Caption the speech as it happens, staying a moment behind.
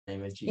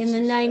In the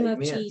name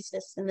of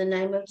Jesus. In the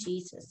name of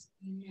Jesus.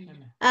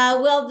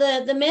 Well,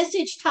 the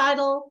message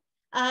title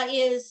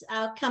is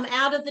Come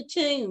Out of the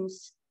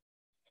Tombs.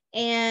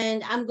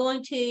 And I'm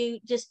going to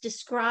just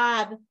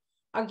describe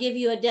or give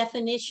you a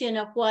definition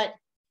of what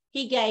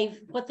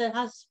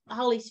the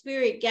Holy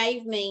Spirit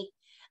gave me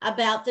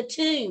about the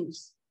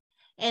tombs.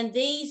 And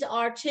these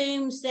are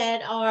tombs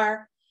that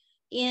are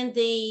in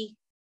the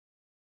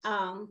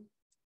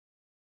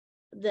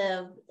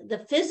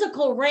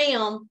physical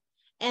realm,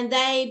 and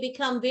they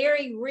become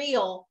very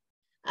real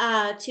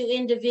to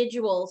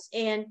individuals.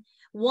 And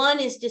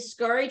one is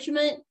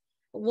discouragement.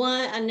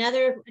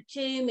 Another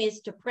tomb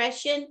is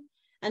depression.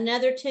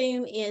 Another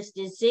tomb is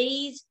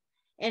disease,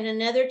 and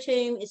another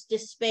tomb is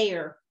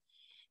despair.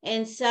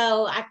 And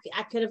so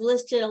I could have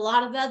listed a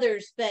lot of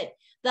others, but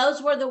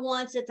those were the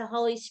ones that the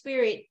Holy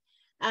Spirit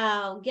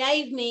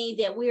gave me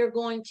that we are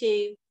going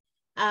to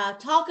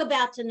talk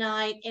about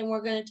tonight. And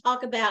we're going to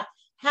talk about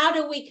how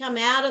do we come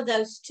out of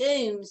those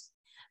tombs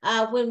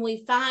when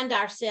we find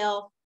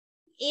ourselves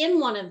in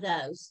one of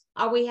those,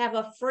 or we have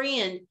a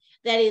friend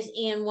that is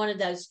in one of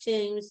those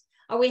tombs,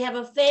 or we have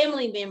a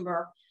family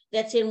member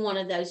that's in one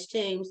of those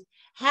tombs.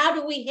 How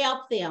do we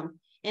help them?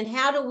 And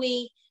how do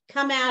we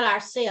come out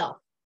ourselves?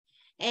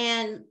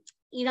 And,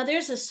 you know,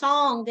 there's a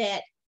song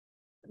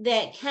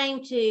that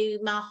came to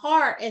my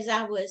heart as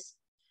I was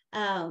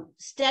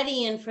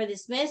studying for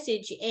this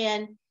message.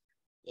 And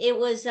it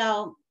was,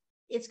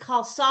 it's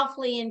called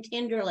Softly and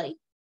Tenderly.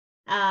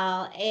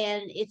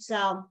 And it's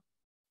the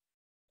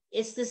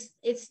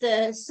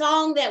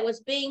song that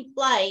was being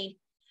played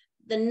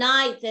the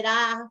night that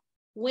I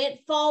went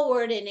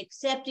forward and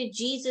accepted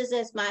Jesus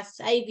as my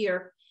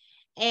Savior.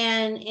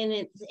 And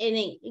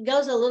it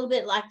goes a little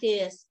bit like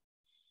this.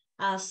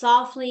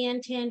 Softly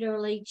and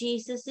tenderly,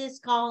 Jesus is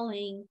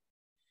calling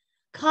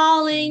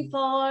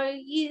for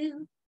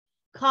you,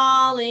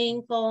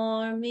 calling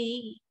for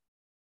me.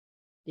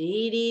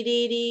 Dee, dee,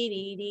 dee, dee,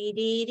 dee, dee,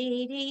 dee,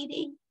 dee, dee,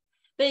 dee.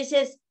 But it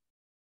says,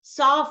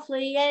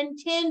 softly and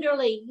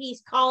tenderly,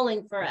 he's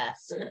calling for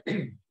us.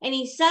 And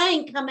he's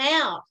saying, come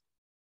out.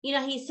 You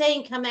know, he's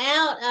saying, come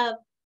out of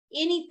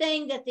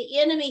anything that the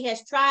enemy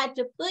has tried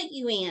to put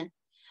you in,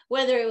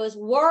 whether it was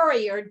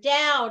worry or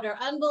doubt or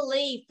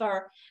unbelief,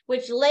 or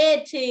which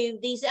led to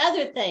these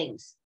other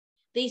things.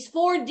 These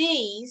 4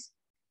 Ds,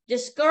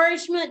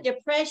 discouragement,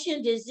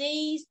 depression,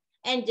 disease,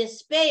 and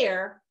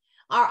despair,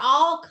 are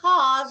all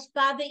caused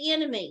by the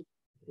enemy.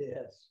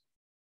 Yes.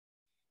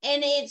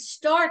 And it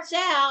starts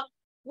out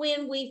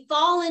when we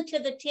fall into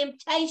the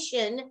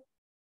temptation,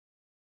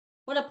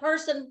 when a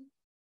person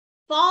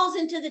falls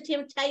into the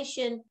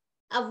temptation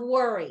of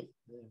worry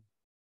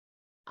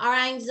or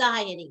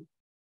anxiety,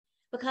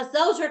 because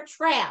those are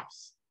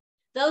traps.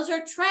 Those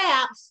are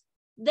traps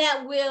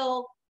that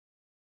will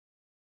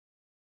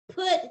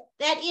put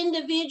that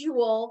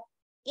individual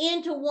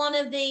into one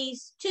of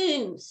these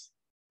tombs.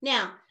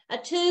 Now, a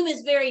tomb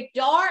is very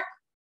dark.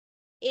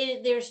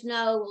 There's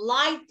no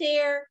light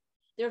there.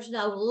 There's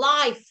no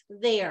life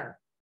there.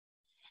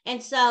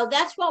 And so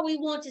that's what we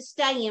want to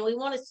stay in. We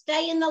want to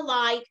stay in the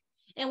light,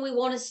 and we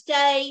want to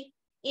stay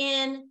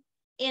in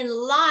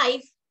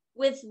life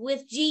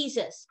with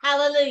Jesus.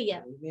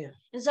 Hallelujah. Amen.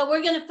 And so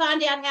we're going to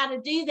find out how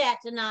to do that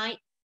tonight.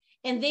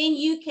 And then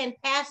you can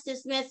pass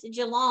this message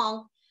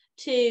along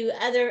to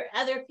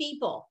other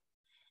people.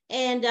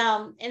 And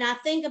I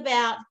think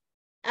about,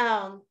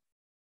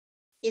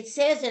 it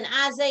says in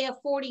Isaiah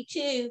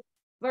 42,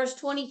 verse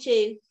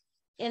 22,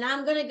 and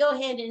I'm going to go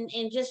ahead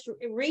and just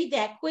read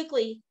that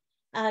quickly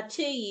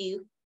to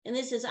you. And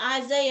this is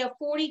Isaiah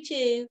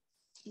 42,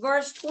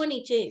 verse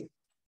 22.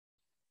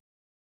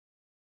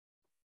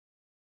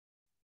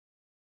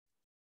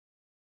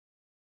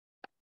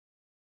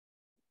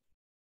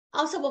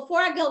 Also, before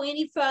I go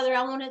any further,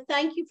 I want to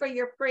thank you for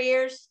your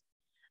prayers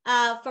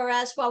for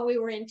us while we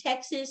were in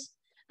Texas.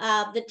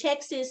 The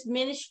Texas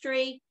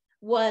ministry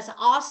was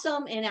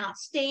awesome and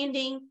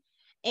outstanding.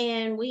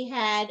 And we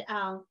had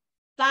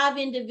 5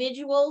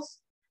 individuals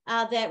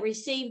that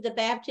received the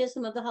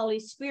baptism of the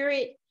Holy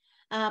Spirit,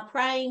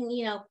 praying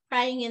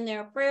in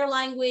their prayer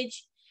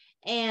language.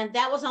 And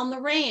that was on the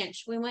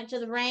ranch. We went to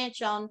the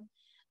ranch on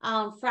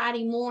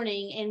Friday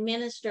morning and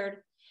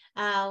ministered.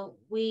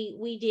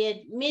 We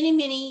did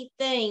many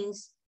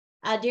things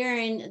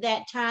during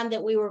that time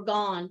that we were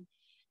gone,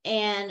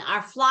 and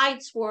our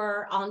flights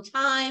were on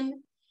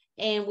time,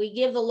 and we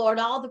give the Lord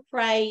all the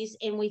praise,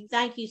 and we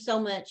thank you so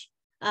much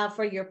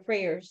for your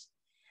prayers.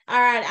 All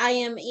right, I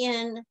am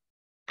in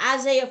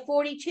Isaiah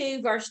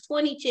 42, verse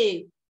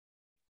 22.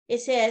 It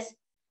says,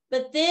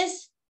 but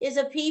this is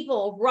a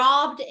people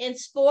robbed and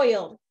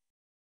spoiled.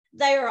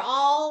 They are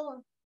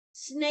all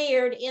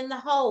snared in the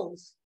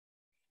holes,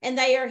 and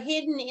they are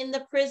hidden in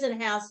the prison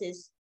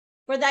houses,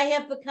 for they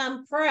have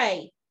become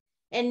prey,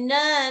 and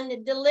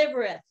none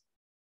delivereth,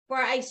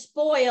 for a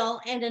spoil,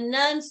 and a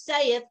none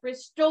saith,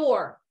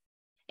 restore.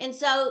 And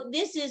so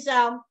this is,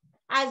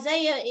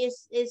 Isaiah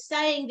is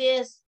saying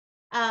this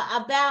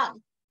about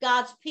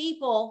God's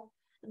people,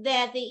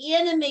 that the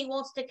enemy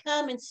wants to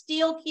come and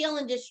steal, kill,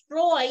 and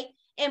destroy,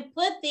 and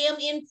put them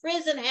in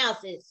prison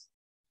houses.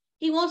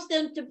 He wants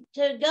them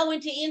to go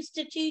into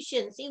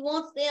institutions. He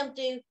wants them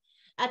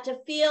to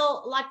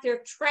feel like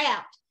they're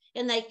trapped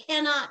and they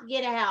cannot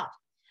get out.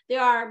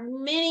 There are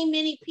many,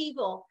 many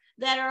people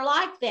that are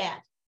like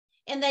that.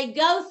 And they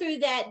go through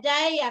that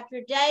day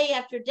after day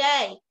after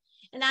day.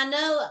 And I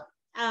know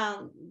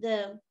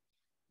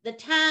the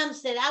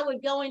times that I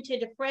would go into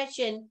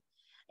depression,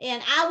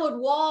 and I would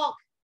walk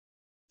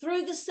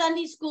through the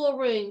Sunday school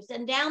rooms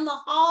and down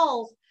the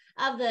halls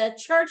of the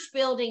church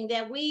building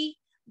that we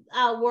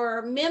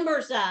were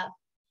members of.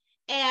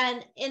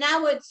 And I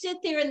would sit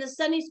there in the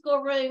Sunday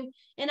school room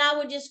and I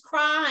would just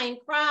cry and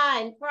cry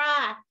and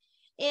cry.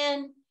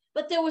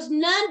 But there was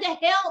none to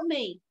help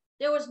me.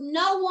 There was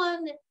no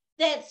one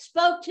that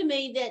spoke to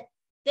me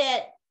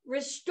that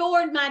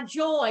restored my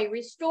joy,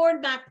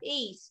 restored my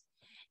peace.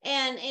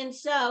 And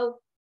so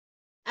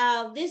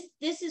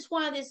this is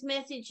why this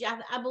message,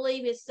 I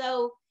believe, is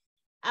so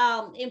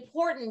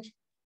important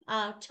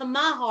to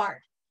my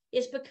heart,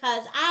 is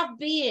because I've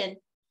been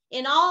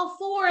in all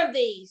four of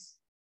these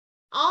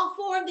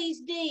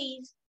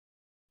D's: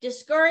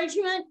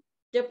 discouragement,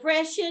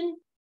 depression,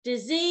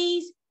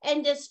 disease,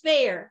 and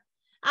despair.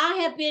 I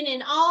have been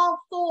in all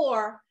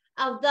four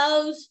of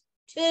those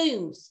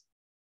tombs,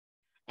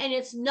 and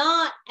it's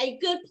not a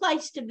good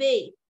place to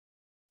be.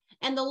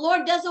 And the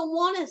Lord doesn't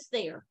want us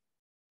there.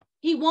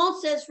 He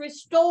wants us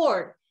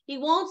restored. He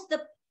wants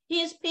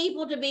his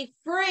people to be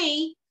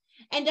free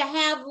and to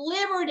have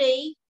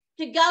liberty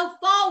to go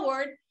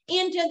forward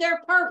into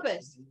their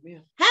purpose.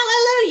 Amen.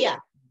 Hallelujah.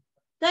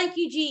 Thank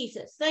you,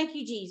 Jesus. Thank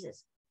you,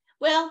 Jesus.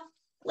 Well,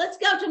 let's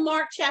go to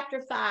Mark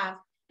chapter 5,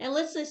 and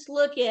let's just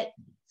look at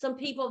some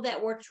people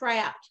that were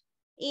trapped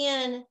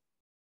in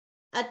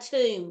a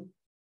tomb.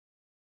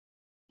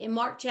 In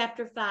Mark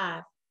chapter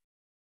 5,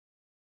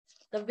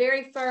 the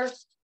very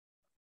first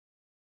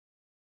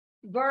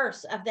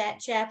verse of that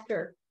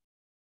chapter.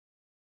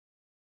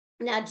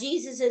 Now,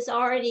 Jesus has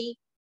already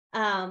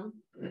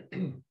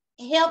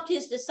helped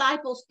his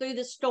disciples through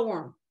the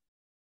storm.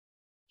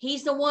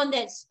 He's the one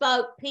that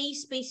spoke,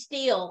 "Peace, be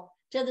still,"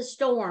 to the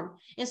storm.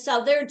 And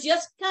so they're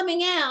just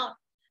coming out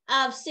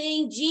of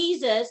seeing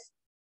Jesus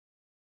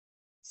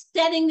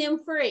setting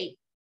them free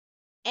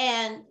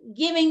and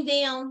giving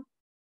them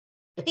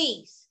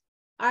peace.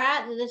 All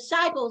right, the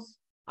disciples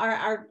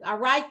are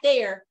right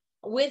there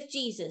with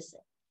Jesus.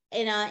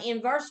 And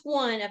in verse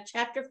 1 of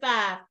chapter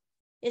 5,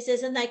 it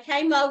says, "And they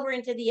came over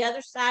into the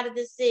other side of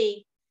the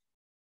sea,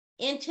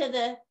 into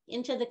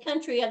the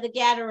country of the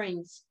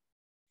Gadarenes.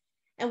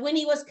 And when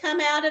he was come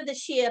out of the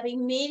ship,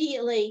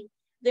 immediately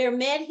there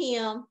met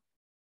him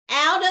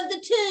out of the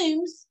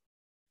tombs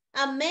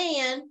a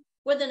man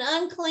with an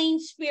unclean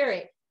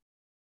spirit."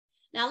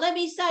 Now, let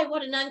me say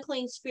what an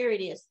unclean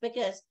spirit is,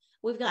 because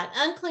we've got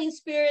unclean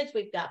spirits,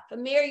 we've got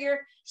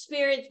familiar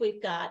spirits,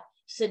 we've got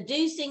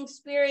seducing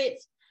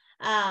spirits.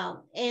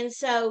 And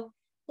so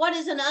what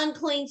is an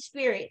unclean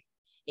spirit?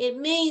 It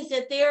means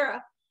that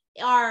there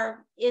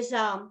is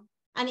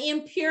an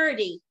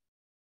impurity.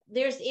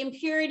 There's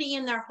impurity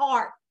in their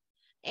heart.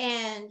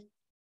 And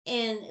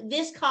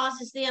this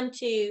causes them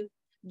to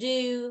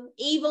do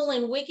evil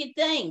and wicked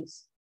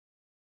things.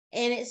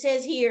 And it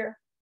says here,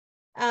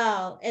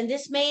 and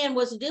this man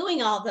was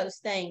doing all those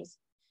things,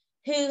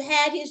 who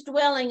had his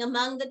dwelling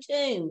among the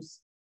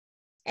tombs,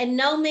 and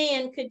no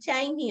man could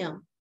tame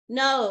him.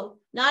 No,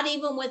 not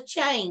even with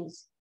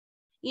chains.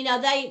 You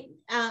know,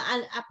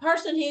 a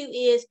person who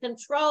is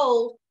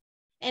controlled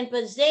and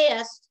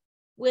possessed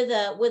with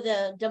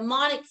a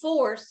demonic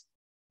force,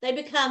 they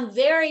become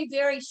very,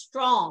 very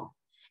strong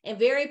and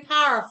very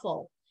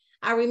powerful.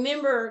 I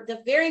remember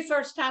the very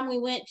first time we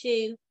went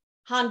to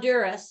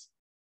Honduras,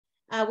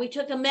 we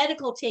took a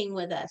medical team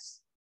with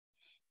us,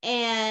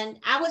 and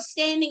I was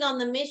standing on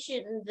the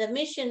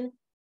mission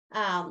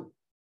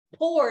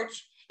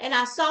porch, and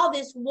I saw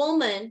this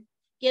woman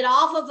get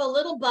off of a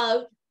little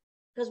boat,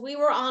 because we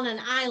were on an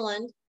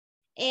island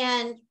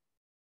and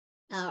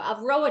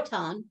of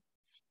Roatan,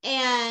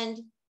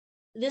 and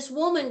this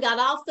woman got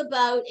off the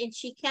boat, and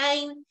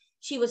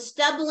she was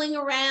stumbling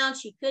around.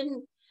 She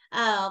didn't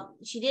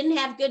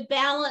have good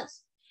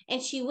balance,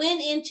 and she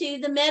went into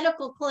the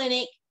medical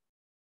clinic,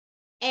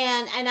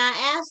 and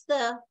I asked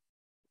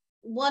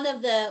one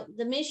of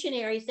the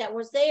missionaries that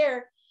was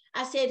there,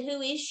 I said,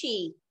 "Who is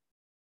she?"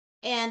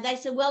 And they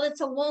said, "Well,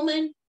 it's a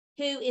woman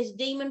who is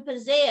demon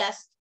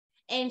possessed,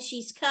 and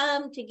she's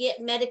come to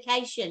get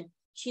medication.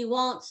 She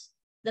wants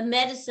the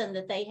medicine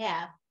that they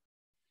have.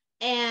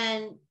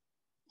 And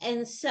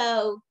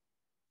so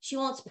she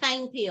wants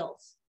pain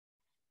pills."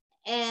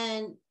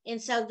 And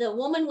so the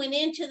woman went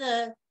into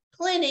the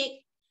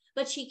clinic,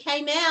 but she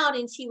came out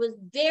and she was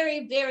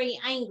very, very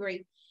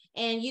angry.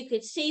 And you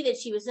could see that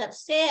she was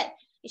upset.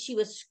 She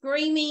was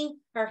screaming.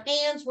 Her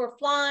hands were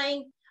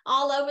flying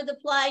all over the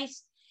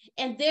place.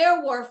 And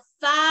there were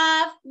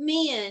 5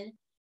 men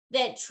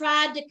that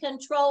tried to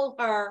control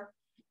her.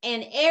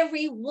 And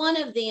every one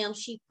of them,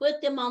 she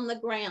put them on the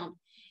ground.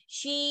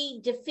 She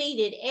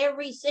defeated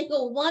every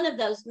single one of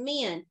those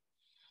men.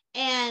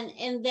 And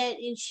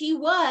she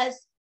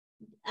was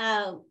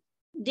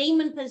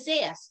demon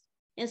possessed.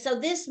 And so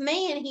this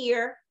man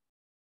here,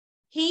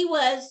 he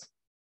was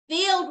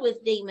filled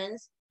with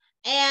demons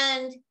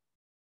and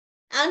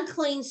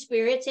unclean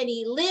spirits, and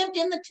he lived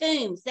in the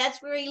tombs.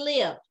 That's where he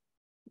lived.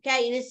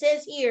 Okay, and it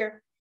says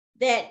here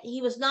that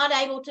he was not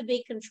able to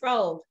be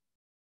controlled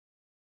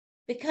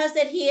because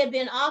that he had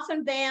been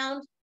often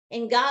bound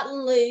and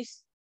gotten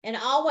loose, and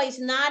always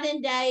night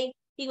and day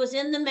he was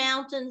in the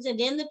mountains and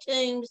in the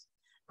tombs,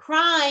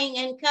 crying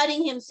and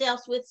cutting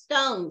himself with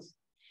stones.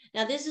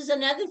 Now, this is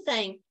another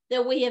thing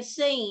that we have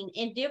seen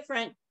in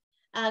different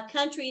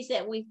countries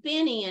that we've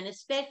been in,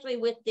 especially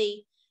with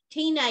the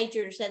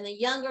teenagers and the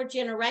younger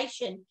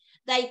generation.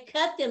 They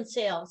cut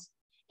themselves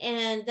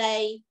and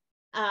they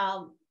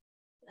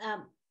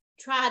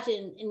try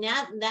to, and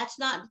that's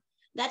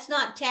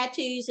not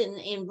tattoos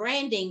and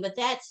branding, but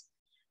that's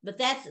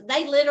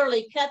they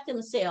literally cut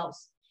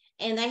themselves,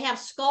 and they have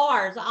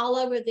scars all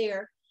over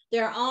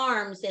their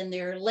arms and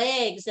their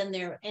legs and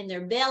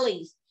their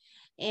bellies.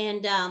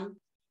 And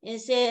it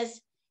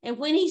says, and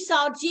when he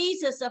saw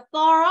Jesus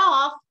afar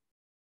off,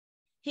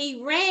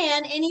 he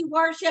ran and he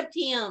worshiped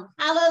him.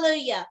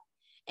 Hallelujah.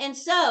 And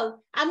so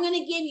I'm going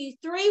to give you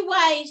 3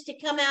 ways to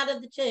come out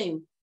of the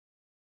tomb.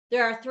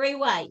 There are 3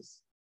 ways: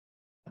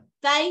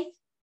 faith,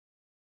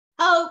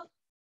 hope,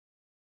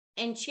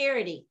 and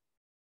charity.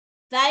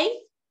 Faith,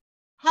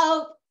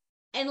 hope,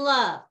 and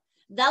love.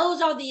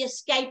 Those are the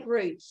escape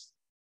routes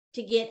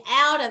to get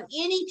out of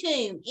any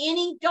tomb,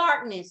 any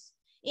darkness,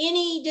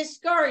 any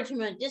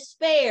discouragement,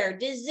 despair,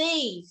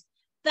 disease.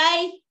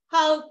 Faith,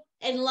 hope,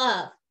 and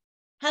love.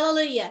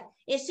 Hallelujah.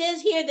 It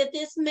says here that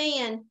this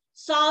man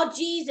saw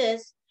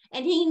Jesus,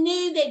 and he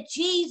knew that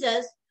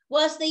Jesus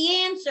was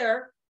the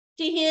answer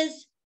to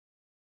his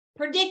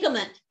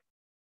predicament.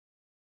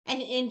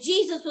 And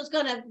Jesus was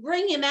going to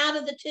bring him out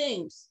of the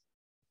tombs.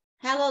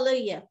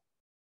 Hallelujah.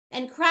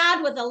 And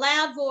cried with a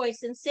loud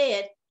voice and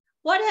said,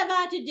 "What have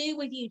I to do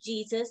with you,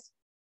 Jesus,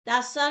 thou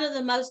Son of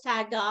the Most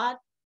High God?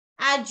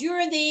 I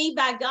adjure thee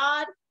by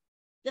God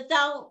that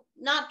thou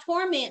not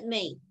torment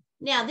me."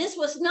 Now, this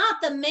was not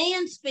the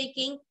man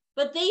speaking,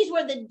 but these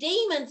were the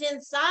demons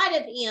inside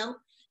of him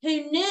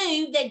who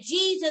knew that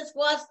Jesus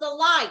was the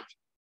light.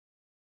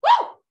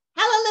 Woo!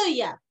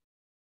 Hallelujah.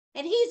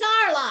 And he's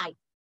our light.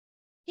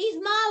 He's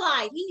my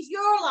light. He's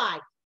your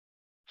light.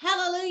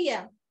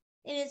 Hallelujah.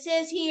 And it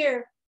says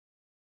here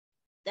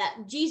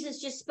that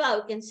Jesus just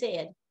spoke and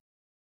said,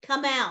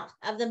 "Come out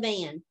of the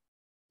man,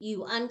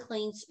 you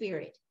unclean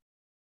spirit."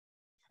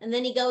 And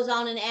then he goes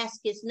on and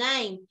asks his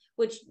name,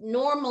 which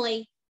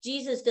normally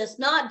Jesus does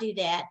not do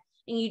that.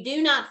 And you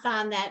do not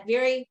find that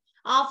very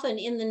often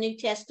in the New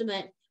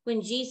Testament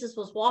when Jesus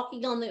was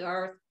walking on the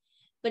earth.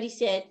 But he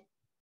said,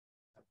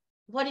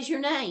 "What is your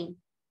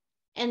name?"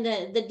 And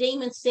the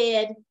demon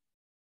said,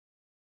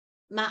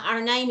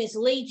 our name is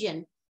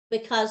Legion,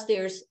 because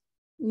there's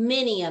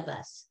many of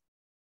us.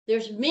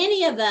 There's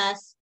many of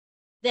us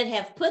that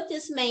have put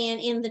this man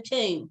in the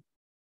tomb.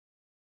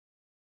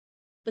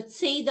 But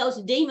see, those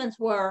demons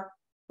were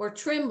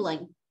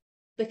trembling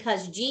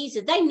because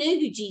Jesus, they knew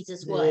who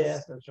Jesus was.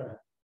 Yes, that's right.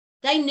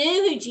 They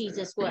knew who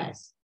Jesus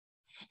was.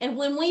 And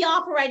when we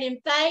operate in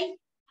faith,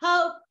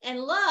 hope, and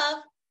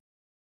love,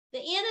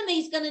 the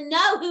enemy's going to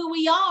know who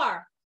we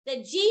are,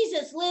 that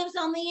Jesus lives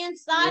on the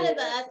inside of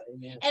us.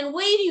 Amen. And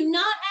we do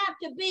not have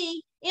to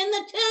be in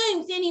the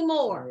tombs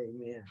anymore.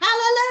 Amen.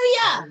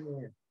 Hallelujah.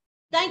 Amen.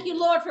 Thank you,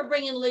 Lord, for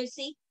bringing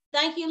Lucy.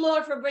 Thank you,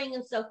 Lord, for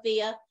bringing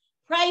Sophia.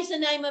 Praise the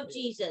name of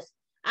Jesus.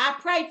 I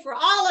prayed for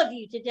all of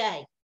you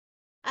today.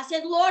 I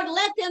said, Lord,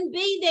 let them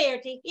be there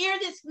to hear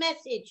this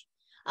message.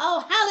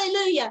 Oh,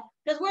 hallelujah.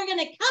 Because we're going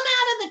to come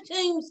out of the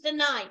tombs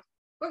tonight.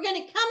 We're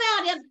going to come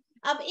out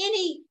of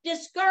any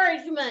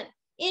discouragement,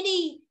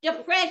 any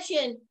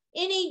depression,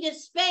 any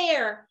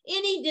despair,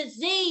 any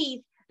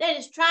disease that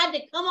has tried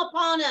to come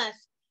upon us.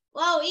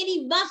 Oh,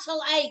 any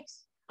muscle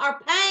aches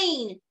or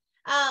pain.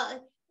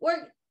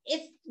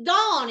 It's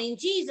gone in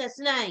Jesus'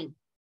 name.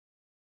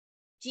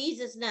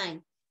 Jesus'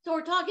 name. So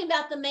we're talking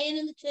about the man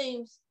in the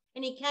tombs,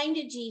 and he came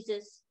to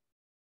Jesus.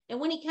 And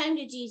when he came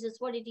to Jesus,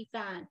 what did he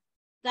find?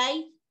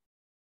 Faith,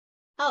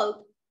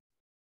 hope,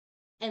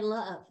 and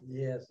love.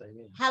 Yes,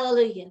 amen.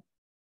 Hallelujah.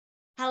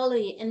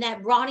 Hallelujah. And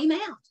that brought him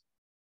out.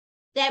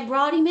 That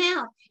brought him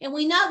out. And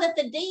we know that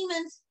the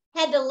demons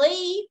had to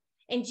leave,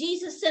 and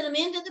Jesus sent them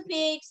into the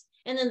pigs,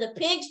 and then the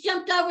pigs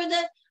jumped over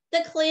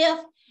the cliff,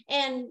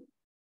 and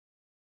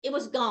it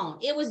was gone.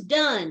 It was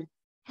done.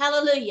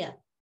 Hallelujah.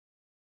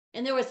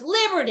 And there was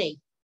liberty.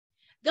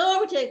 Go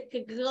over to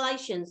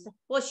Galatians.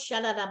 I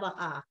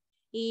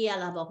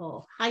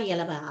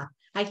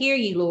hear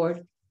you,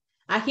 Lord.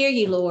 I hear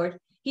you, Lord.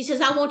 He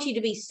says, I want you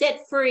to be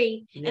set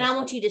free, Yes, and I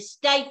want you to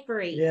stay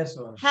free. Yes,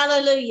 Lord.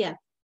 Hallelujah.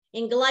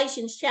 In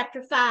Galatians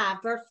chapter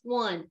 5, verse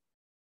 1,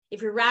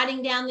 if you're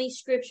writing down these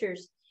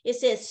scriptures, it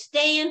says,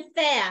 stand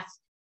fast,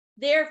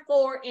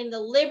 therefore, in the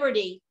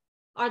liberty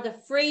or the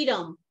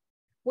freedom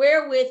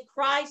wherewith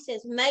Christ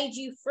has made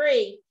you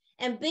free,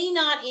 and be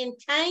not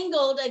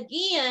entangled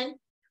again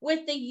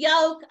with the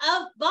yoke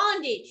of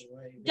bondage.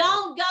 Amen.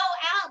 Don't go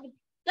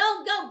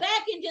Don't go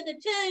back into the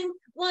tomb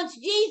once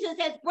Jesus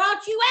has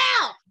brought you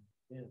out.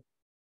 Yeah.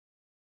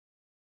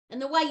 And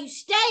the way you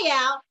stay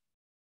out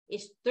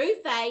is through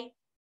faith,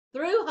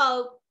 through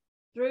hope,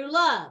 through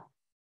love.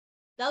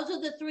 Those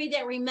are the three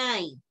that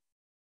remain.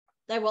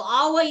 They will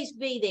always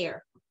be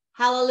there.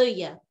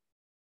 Hallelujah.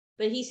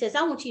 But he says,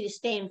 I want you to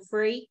stand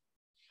free.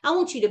 I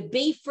want you to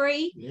be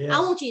free. Yes. I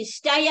want you to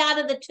stay out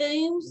of the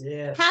tombs.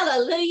 Yes.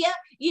 Hallelujah.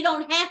 You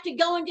don't have to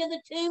go into the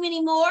tomb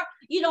anymore.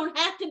 You don't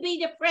have to be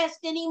depressed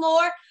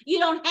anymore. You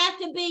don't have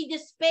to be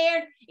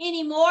despaired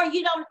anymore.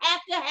 You don't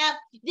have to have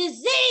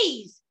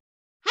disease.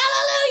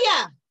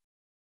 Hallelujah.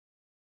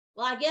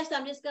 Well, I guess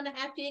I'm just going to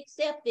have to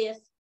accept this.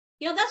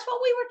 You know, that's what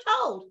we were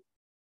told.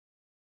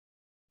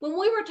 When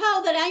we were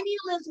told that Amy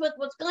Elizabeth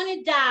was going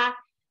to die,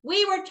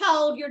 we were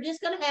told you're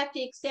just going to have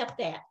to accept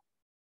that.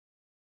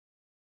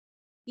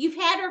 You've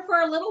had her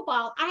for a little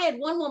while. I had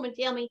one woman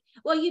tell me,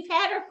 well, you've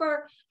had her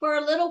for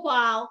a little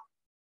while,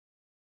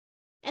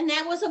 and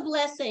that was a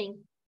blessing.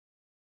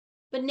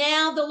 But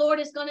now the Lord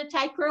is going to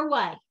take her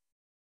away.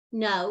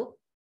 No.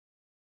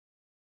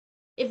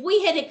 If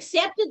we had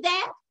accepted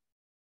that,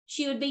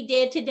 she would be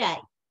dead today.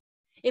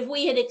 If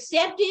we had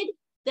accepted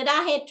that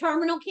I had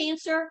terminal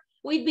cancer,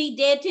 we'd be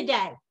dead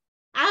today.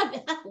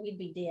 We'd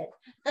be dead.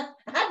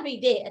 I'd be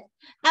dead.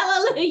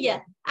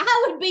 Hallelujah.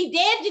 I would be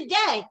dead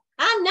today.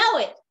 I know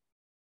it.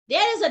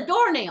 Dead as a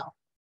doornail.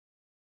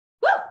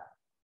 Woo!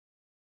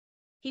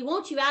 He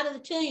wants you out of the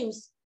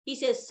tombs. He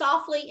says,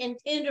 softly and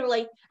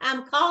tenderly,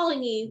 I'm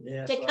calling you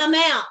to come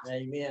out.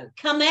 Amen.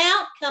 Come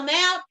out, come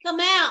out, come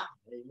out.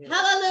 Amen.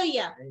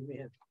 Hallelujah.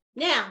 Amen.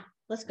 Now,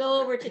 let's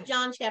go over to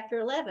John chapter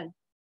 11.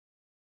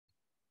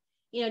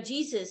 You know,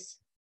 Jesus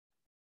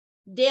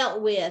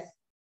dealt with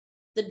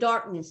the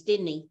darkness,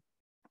 didn't he?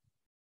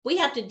 We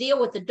have to deal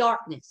with the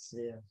darkness.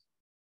 Yeah.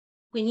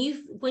 When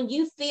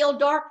you feel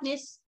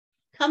darkness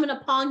coming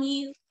upon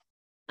you,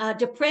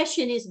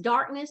 depression is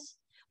darkness.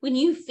 When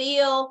you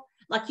feel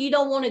like you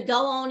don't want to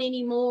go on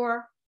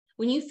anymore,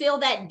 when you feel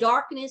that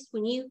darkness,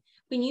 when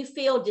you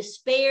feel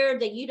despair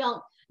that you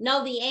don't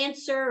know the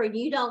answer and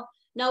you don't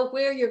know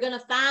where you're going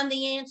to find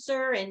the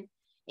answer, and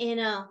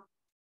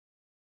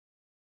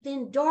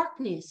then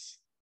darkness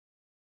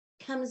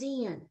comes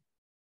in,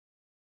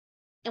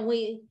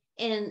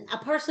 and a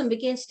person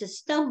begins to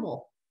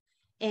stumble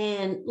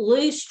and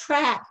lose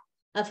track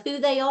of who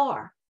they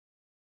are.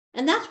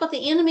 And that's what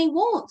the enemy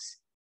wants.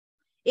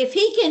 If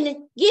he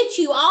can get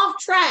you off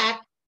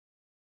track,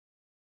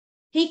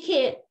 he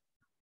can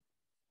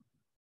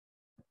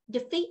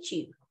defeat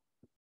you.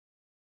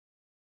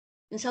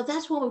 And so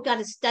that's why we've got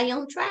to stay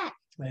on track.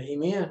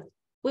 Amen.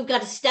 We've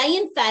got to stay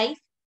in faith.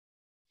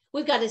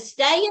 We've got to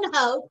stay in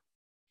hope.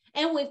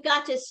 And we've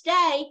got to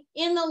stay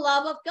in the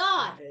love of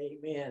God.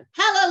 Amen.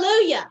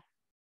 Hallelujah.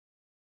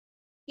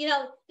 You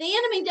know, the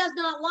enemy does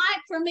not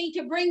like for me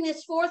to bring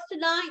this forth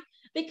tonight,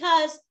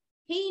 because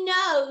he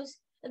knows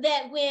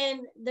that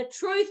when the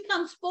truth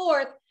comes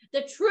forth,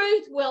 the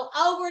truth will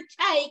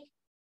overtake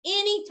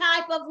any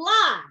type of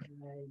lie.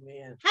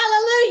 Amen.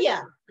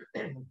 Hallelujah.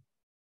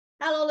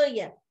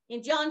 Hallelujah.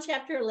 In John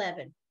chapter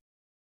 11,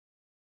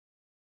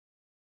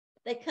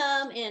 they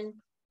come and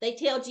they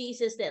tell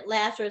Jesus that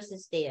Lazarus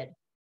is dead.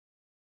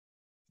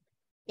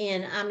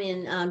 And I'm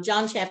in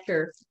John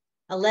chapter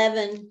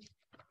 11,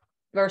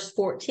 verse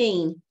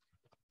 14.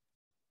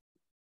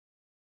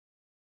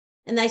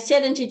 And they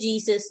said unto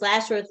Jesus,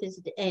 Lazarus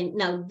is, and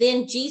no,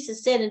 then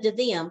Jesus said unto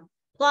them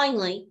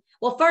plainly,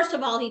 well, first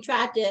of all, he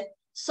tried to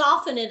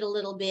soften it a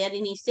little bit,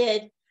 and he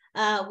said,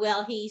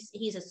 well,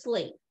 he's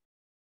asleep.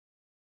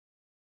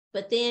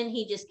 But then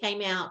he just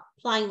came out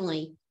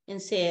plainly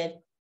and said,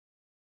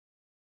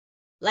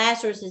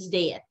 Lazarus is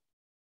dead.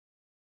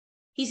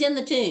 He's in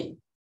the tomb.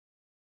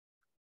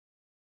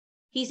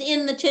 He's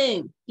in the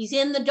tomb. He's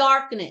in the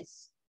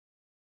darkness.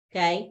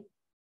 Okay.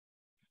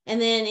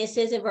 And then it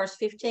says in verse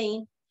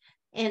 15,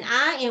 and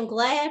I am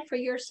glad for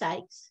your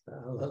sakes.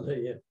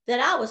 Hallelujah. That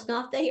I was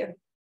not there.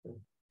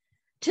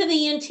 To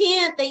the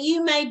intent that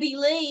you may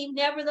believe,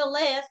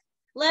 nevertheless,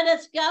 let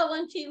us go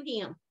unto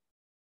him.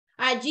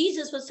 All right,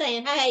 Jesus was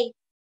saying, hey,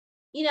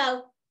 you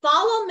know,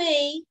 follow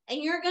me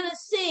and you're going to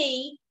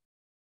see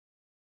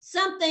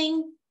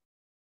something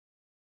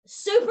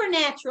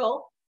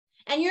supernatural,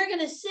 and you're going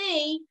to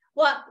see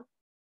what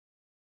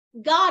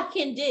God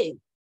can do.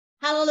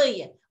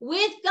 Hallelujah.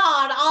 With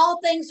God, all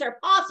things are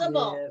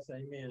possible. Yes,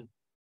 amen.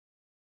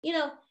 You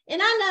know,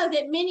 and I know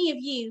that many of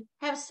you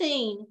have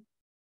seen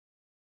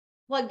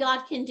what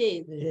God can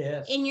do.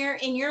 Yes. In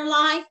your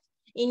life,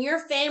 in your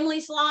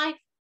family's life,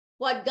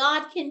 what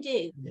God can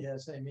do.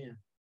 Yes, amen.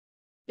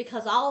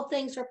 Because all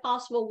things are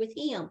possible with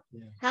him.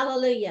 Yeah.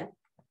 Hallelujah.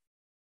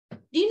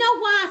 Do you know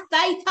why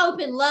faith, hope,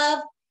 and love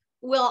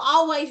will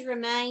always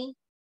remain?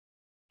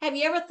 Have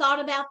you ever thought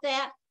about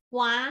that?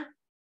 Why?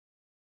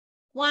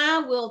 Why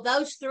will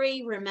those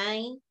three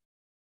remain?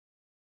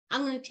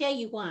 I'm going to tell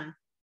you why.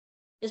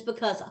 It's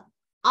because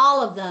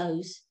all of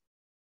those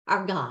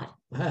are God.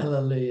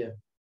 Hallelujah.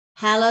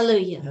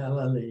 Hallelujah.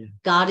 Hallelujah.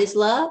 God is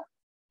love,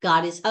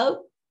 God is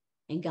hope,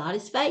 and God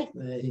is faith.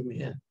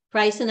 Amen.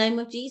 Praise the name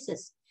of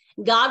Jesus.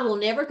 God will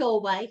never go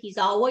away. He's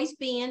always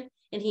been,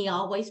 and he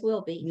always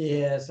will be.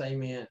 Yes,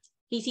 amen.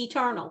 He's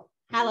eternal.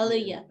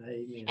 Hallelujah.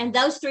 Amen. And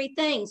those three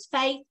things,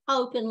 faith,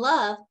 hope, and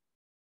love,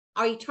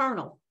 are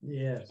eternal.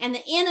 Yes. And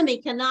the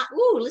enemy cannot,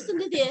 listen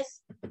to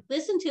this.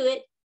 Listen to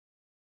it.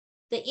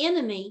 The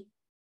enemy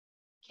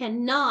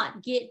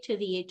cannot get to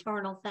the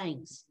eternal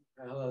things.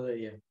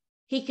 Hallelujah.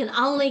 He can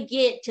only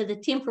get to the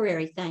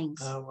temporary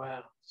things. Oh,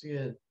 wow. It's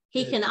good.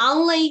 He can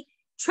only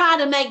try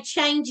to make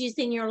changes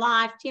in your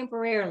life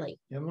temporarily.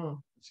 Come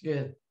on. It's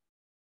good.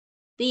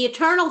 The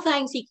eternal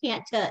things he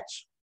can't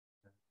touch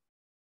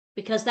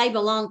because they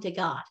belong to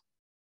God.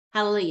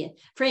 Hallelujah.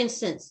 For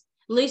instance,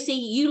 Lucy,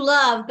 you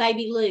love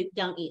baby Luke,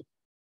 don't you?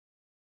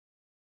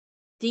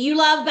 Do you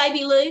love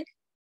baby Luke?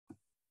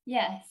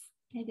 Yes,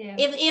 I do.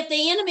 If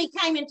the enemy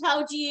came and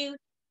told you,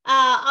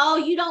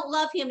 you don't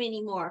love him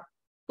anymore,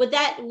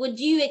 would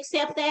you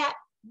accept that?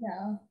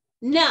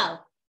 No,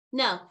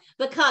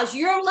 because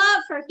your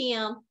love for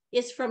him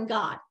is from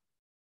God,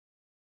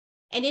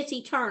 and it's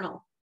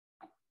eternal.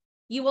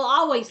 You will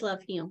always love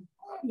him.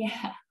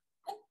 Yeah.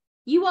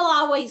 You will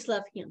always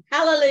love him.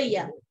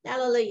 Hallelujah.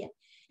 Hallelujah.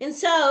 And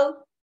so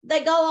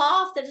they go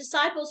off. The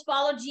disciples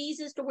follow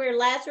Jesus to where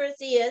Lazarus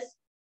is.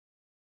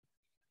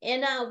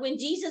 And when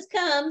Jesus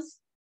comes,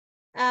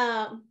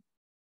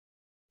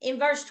 in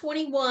verse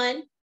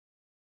 21,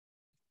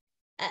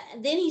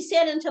 then he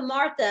said unto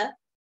Martha,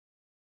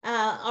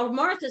 or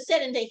Martha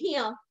said unto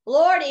him,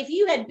 Lord, if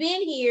you had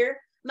been here,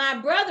 my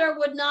brother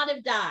would not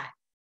have died.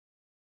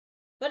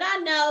 But I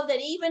know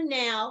that even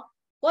now,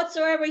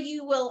 whatsoever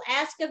you will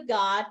ask of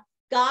God,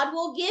 God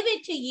will give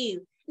it to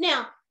you.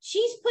 Now,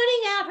 she's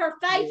putting out her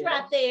faith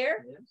right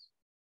there. Yes.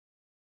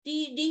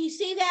 Do you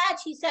see that?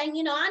 She's saying,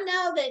 I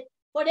know that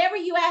whatever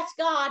you ask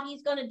God,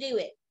 he's going to do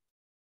it.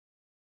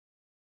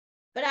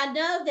 But I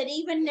know that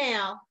even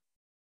now,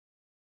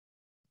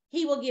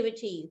 he will give it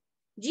to you.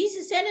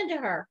 Jesus said unto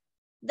her,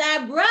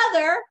 thy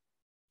brother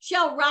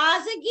shall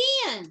rise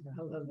again.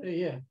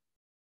 Hallelujah.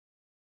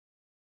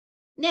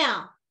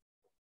 Now,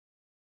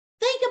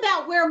 think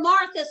about where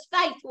Martha's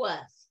faith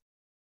was.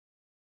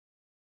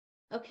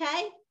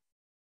 Okay?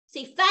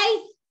 See,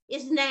 faith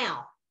is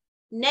now.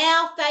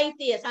 Now faith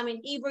is.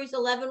 Hebrews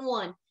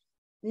 11:1.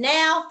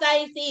 Now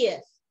faith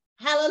is.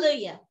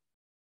 Hallelujah.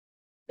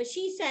 But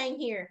she's saying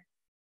here,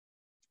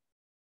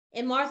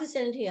 and Martha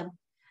said unto him,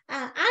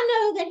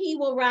 I know that he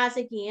will rise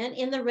again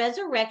in the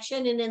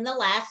resurrection and in the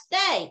last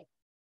day.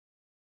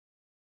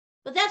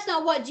 But that's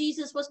not what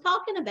Jesus was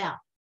talking about.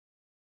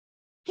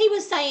 He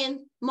was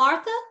saying,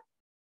 Martha,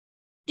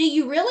 do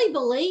you really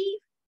believe?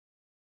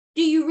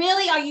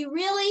 Are you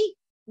really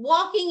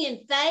walking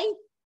in faith?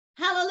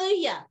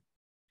 Hallelujah.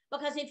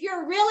 Because if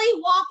you're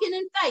really walking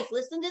in faith,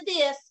 listen to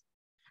this.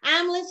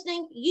 I'm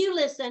listening, you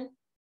listen.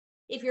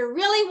 If you're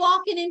really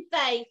walking in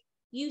faith,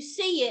 you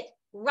see it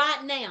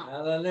right now.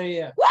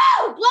 Hallelujah.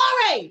 Woo!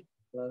 Glory!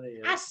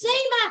 Hallelujah. I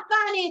see my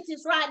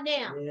finances right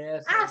now.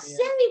 Yes. I Amen.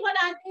 see what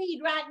I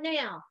need right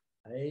now.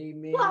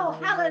 Amen. Whoa,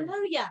 Amen.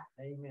 hallelujah.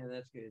 Amen.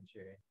 That's good,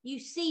 Sherry. You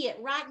see it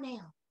right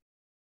now.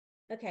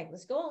 Okay,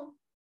 let's go on.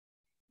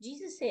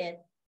 Jesus said,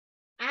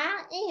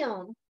 I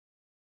am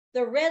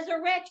the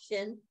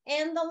resurrection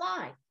and the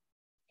life.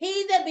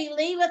 He that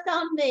believeth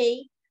on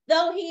me,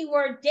 though he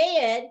were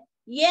dead,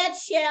 yet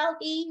shall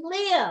he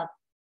live.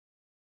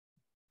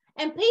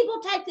 And people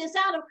take this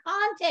out of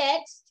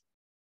context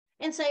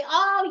and say,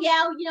 oh,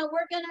 yeah,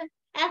 we're going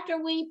to,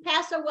 after we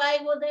pass away,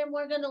 well, then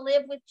we're going to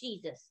live with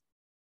Jesus.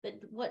 But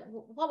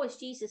what was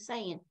Jesus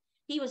saying?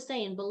 He was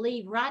saying,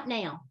 believe right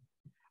now.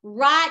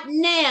 Right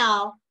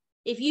now,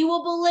 if you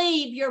will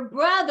believe, your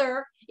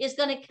brother is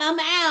going to come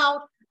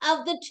out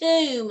of the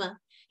tomb.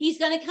 He's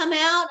going to come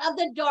out of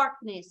the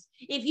darkness.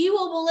 If you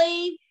will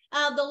believe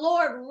the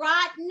Lord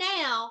right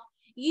now,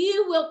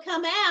 you will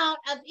come out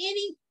of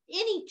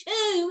any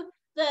tomb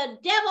the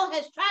devil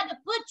has tried to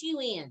put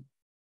you in.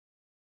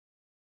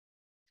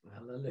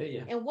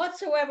 Hallelujah. And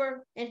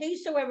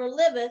whosoever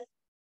liveth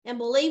and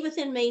believeth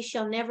in me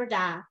shall never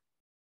die.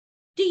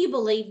 Do you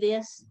believe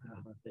this?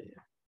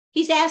 Hallelujah.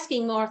 He's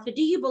asking Martha,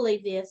 do you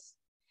believe this?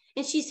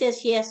 And she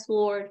says, yes,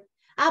 Lord.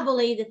 I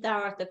believe that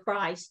thou art the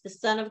Christ, the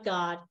Son of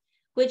God,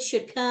 which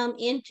should come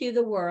into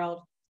the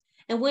world.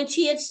 And when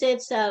she had said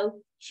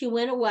so, she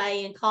went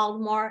away and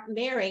called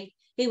Mary,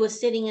 who was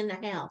sitting in the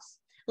house.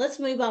 Let's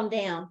move on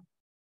down.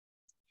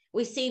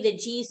 We see that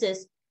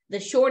Jesus, the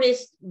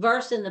shortest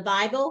verse in the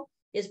Bible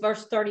is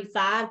verse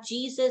 35.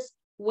 Jesus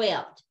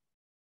wept.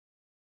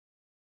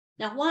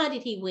 Now, why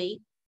did he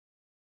weep?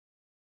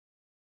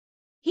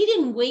 He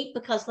didn't weep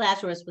because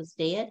Lazarus was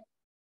dead.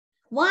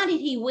 Why did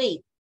he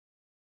weep?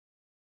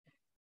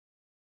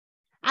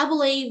 I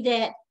believe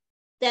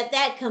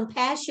that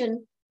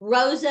compassion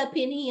rose up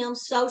in him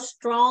so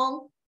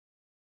strong.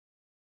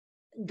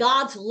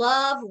 God's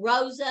love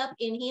rose up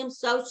in him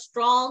so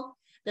strong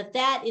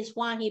that is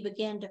why he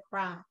began to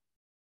cry.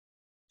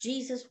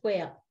 Jesus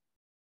wept.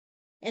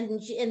 And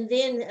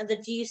then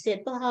the Jews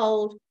said,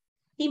 behold,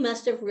 he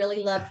must have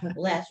really loved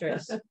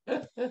Lazarus.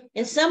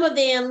 And some of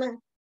them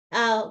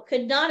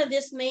could not of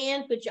this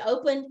man which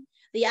opened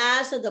the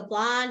eyes of the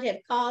blind have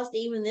caused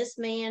even this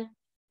man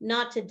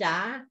not to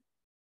die?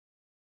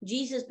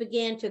 Jesus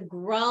began to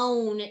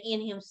groan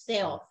in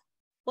himself.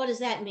 What does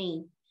that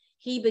mean?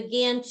 He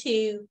began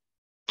to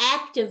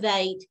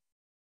activate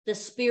the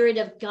Spirit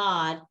of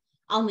God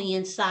on the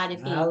inside of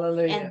him.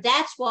 Hallelujah. And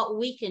that's what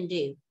we can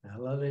do.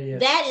 Hallelujah.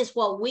 That is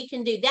what we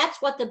can do.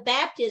 That's what the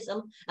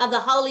baptism of the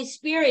Holy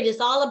Spirit is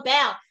all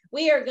about.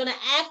 We are going to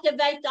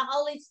activate the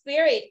Holy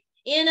Spirit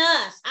in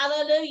us.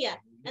 Hallelujah.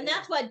 And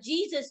that's what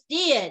Jesus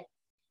did.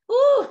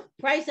 Ooh,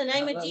 praise the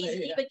name of Jesus.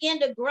 He began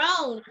to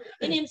groan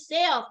in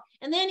himself.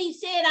 And then he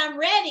said, I'm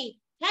ready.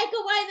 Take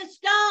away the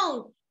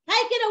stone.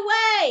 Take it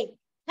away.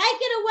 Take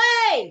it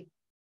away.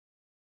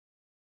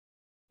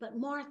 But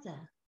Martha,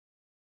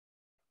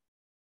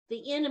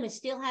 the enemy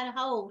still had a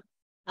hold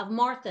of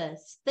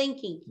Martha's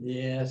thinking.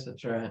 Yes,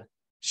 that's right.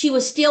 She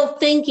was still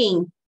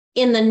thinking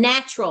in the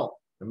natural.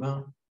 Come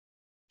on.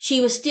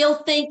 She was still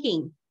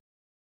thinking.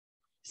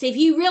 See, if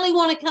you really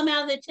want to come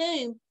out of the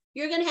tomb,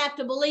 you're going to have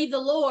to believe the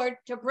Lord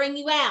to bring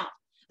you out,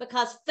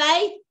 because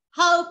faith,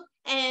 hope,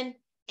 and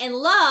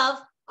love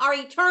are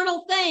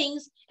eternal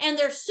things, and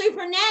they're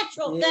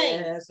supernatural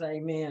things. Yes,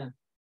 amen.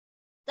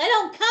 They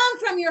don't come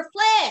from your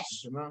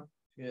flesh. Come on.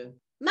 Good.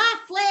 My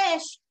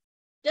flesh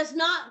does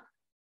not,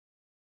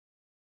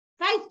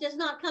 faith does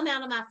not come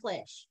out of my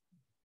flesh.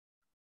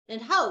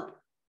 And hope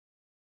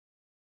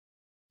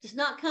does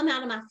not come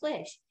out of my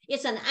flesh.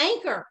 It's an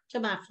anchor to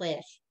my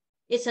flesh.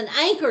 It's an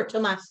anchor to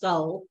my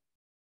soul,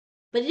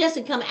 but it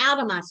doesn't come out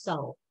of my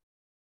soul.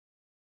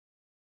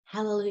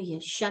 Hallelujah.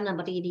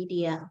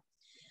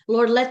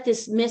 Lord, let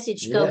this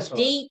message go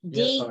deep,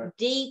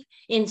 deep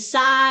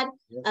inside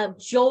of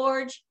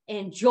George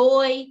and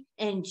Joy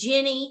and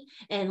Jenny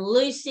and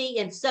Lucy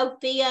and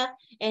Sophia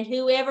and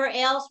whoever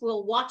else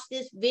will watch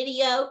this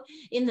video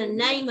in the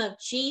name of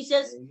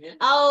Jesus.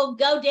 Oh,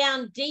 go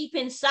down deep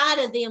inside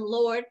of them,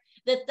 Lord,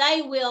 that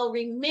they will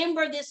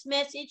remember this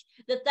message,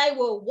 that they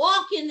will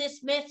walk in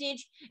this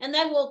message, and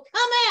they will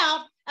come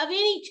out of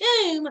any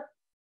tomb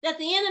that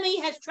the enemy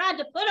has tried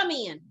to put them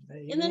in.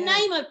 Amen. In the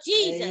name of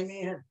Jesus.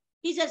 Amen.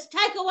 He says,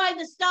 take away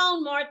the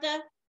stone, Martha.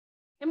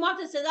 And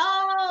Martha says,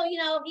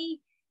 oh,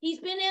 he's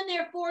been in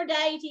there 4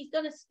 days. He's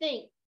going to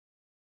stink.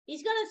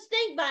 He's going to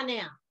stink by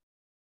now.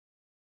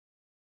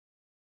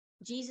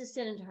 Jesus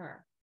said unto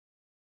her,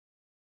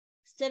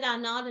 said I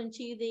not unto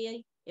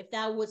thee, if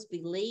thou wouldst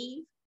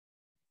believe,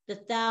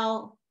 that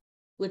thou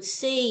would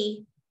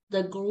see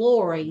the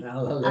glory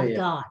of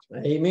God.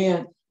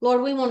 Amen.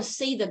 Lord, we want to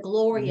see the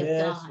glory of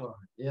God. Lord.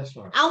 Yes,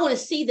 Lord. I want to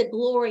see the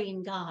glory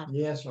in God.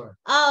 Yes, Lord.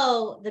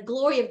 Oh, the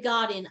glory of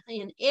God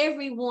in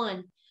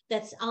everyone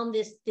that's on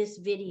this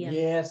video.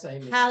 Yes,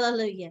 amen.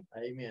 Hallelujah.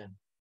 Amen.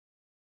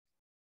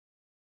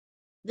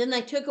 Then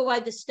they took away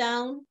the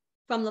stone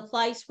from the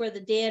place where the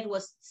dead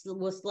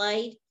was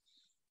laid.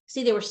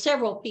 See, there were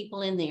several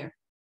people in there.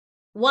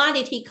 Why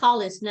did he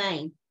call his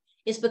name?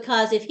 It's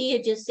because if he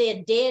had just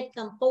said, dead,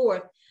 come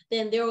forth,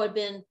 then there would have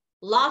been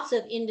lots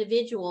of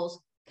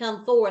individuals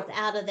come forth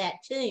out of that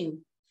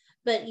tomb.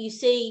 But you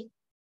see,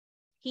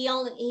 he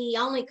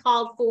only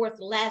called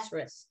forth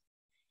Lazarus.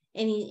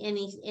 And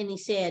he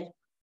said,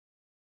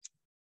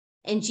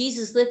 and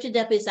Jesus lifted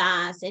up his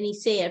eyes and he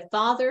said,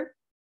 Father,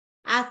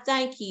 I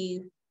thank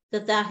you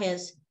that thou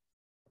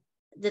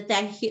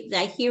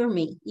hear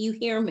me. You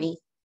hear me.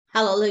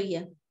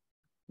 Hallelujah.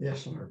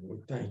 Yes, Lord, we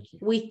thank you.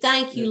 We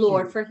thank you,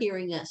 Lord, for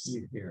hearing us.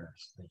 You hear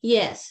us.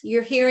 Yes,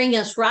 you're hearing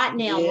us right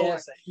now, yes,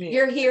 Lord. Amen.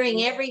 You're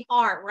hearing every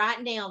heart right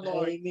now,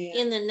 Lord, Amen.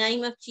 in the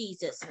name of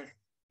Jesus.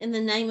 In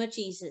the name of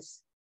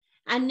Jesus.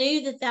 I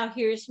knew that thou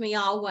hearest me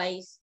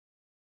always,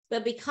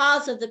 but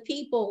because of the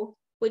people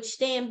which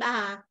stand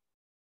by,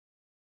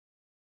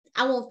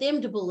 I want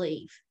them to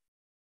believe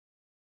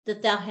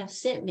that thou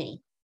hast sent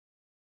me.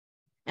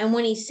 And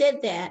when he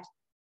said that,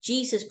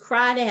 Jesus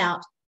cried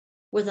out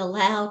with a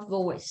loud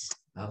voice.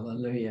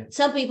 Hallelujah.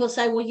 Some people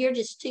say, well, you're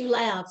just too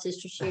loud,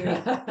 Sister Sherry.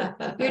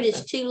 You're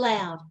just too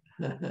loud.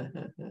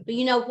 But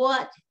you know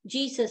what?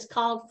 Jesus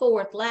called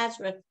forth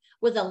Lazarus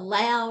with a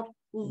loud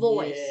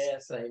voice.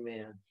 Yes,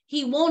 amen.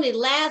 He wanted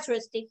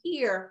Lazarus to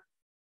hear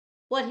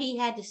what he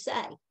had to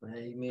say.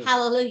 Amen.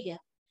 Hallelujah.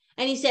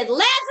 And he said,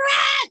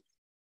 Lazarus,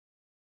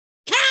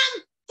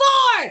 come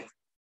forth.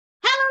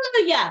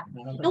 Hallelujah.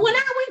 Hallelujah. And when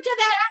I went to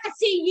that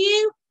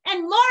ICU,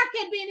 and Mark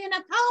had been in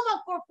a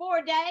coma for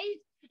 4 days,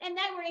 and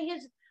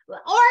his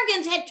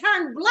organs had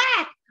turned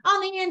black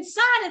on the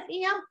inside of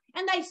him,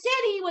 and they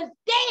said he was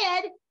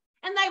dead,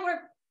 and they were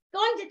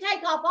going to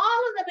take off all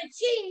of the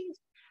machines.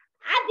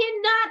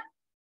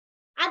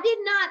 I did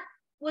not,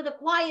 with a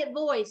quiet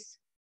voice,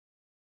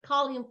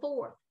 call him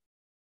forth.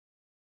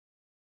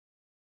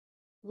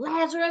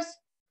 Lazarus,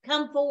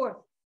 come forth.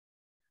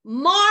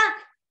 Mark,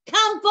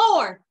 come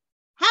forth.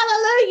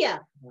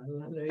 Hallelujah.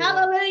 Hallelujah.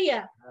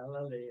 Hallelujah.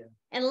 Hallelujah.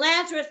 And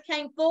Lazarus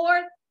came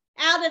forth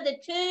out of the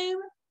tomb.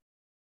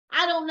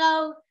 I don't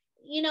know,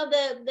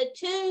 the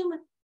tomb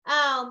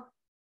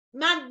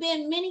might have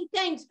been many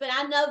things, but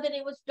I know that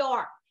it was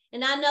dark.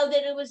 And I know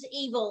that it was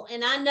evil.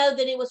 And I know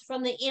that it was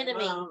from the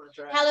enemy. Wow, that's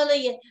right.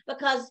 Hallelujah.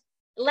 Because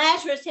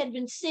Lazarus had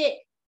been sick.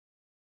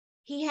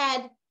 He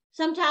had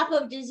some type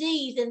of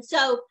disease. And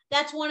so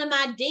that's one of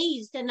my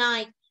D's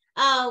tonight.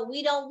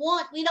 We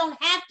don't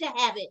have to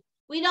have it.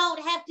 We don't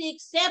have to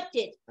accept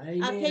it.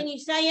 Can you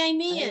say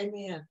amen?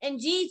 Amen. And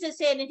Jesus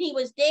said, and he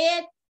was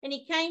dead, and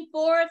he came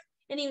forth,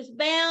 and he was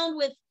bound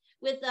with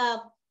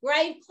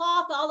grave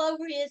cloth all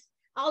over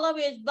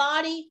his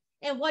body.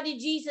 And what did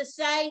Jesus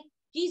say?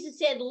 Jesus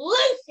said,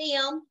 loose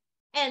him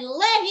and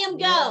let him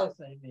go. Yes,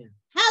 amen.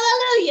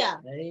 Hallelujah.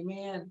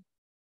 Amen.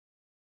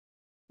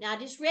 Now I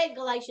just read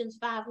Galatians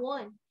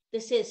 5:1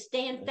 that says,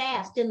 stand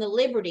fast in the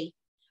liberty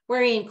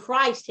wherein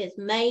Christ has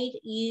made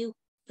you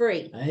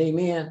free.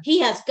 Amen. He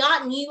has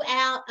gotten you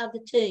out of the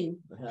tomb.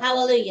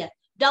 Hallelujah.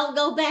 Don't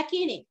go back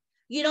in it.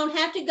 You don't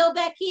have to go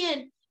back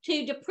in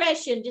to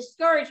depression,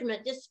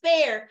 discouragement,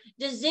 despair,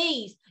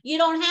 disease. You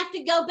don't have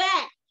to go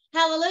back.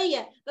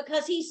 Hallelujah.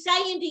 Because he's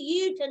saying to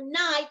you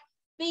tonight,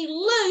 be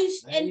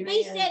loosed and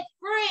be set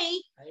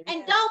free. Amen.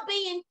 And don't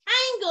be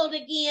entangled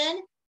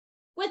again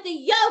with the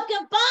yoke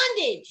of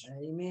bondage.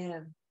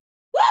 Amen.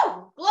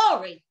 Woo!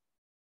 Glory.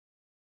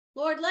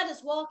 Lord, let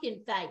us walk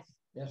in faith.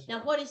 Yes,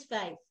 Now, what is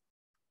faith?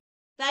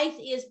 Faith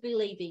is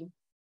believing.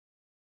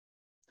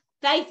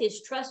 Faith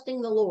is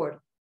trusting the Lord,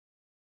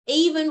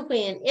 even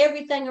when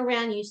everything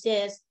around you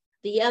says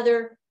the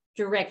other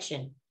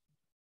direction.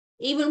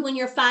 Even when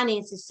your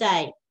finances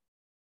say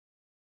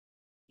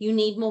you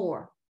need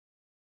more.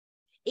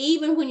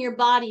 Even when your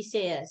body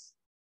says,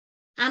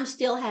 I'm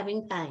still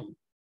having pain.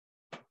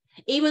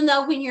 Even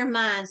though when your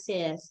mind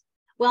says,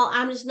 well,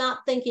 I'm just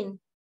not thinking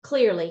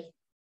clearly.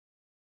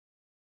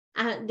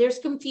 There's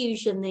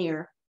confusion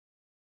there.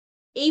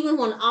 Even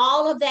when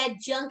all of that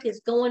junk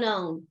is going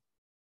on,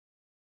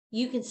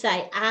 you can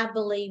say, I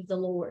believe the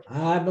Lord.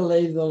 I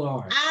believe the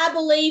Lord. I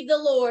believe the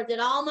Lord that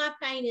all my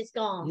pain is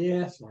gone.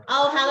 Yes, Lord.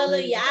 Oh,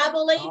 hallelujah. I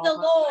believe the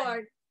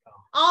Lord.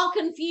 All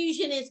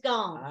confusion is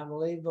gone. I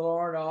believe the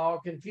Lord. All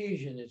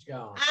confusion is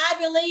gone. I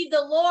believe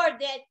the Lord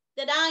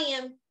that I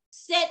am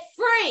set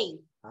free.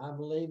 I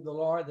believe the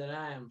Lord that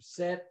I am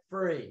set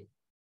free.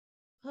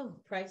 Oh,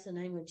 praise the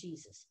name of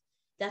Jesus.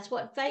 That's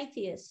what faith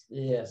is.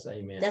 Yes,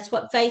 amen. That's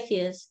what faith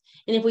is.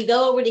 And if we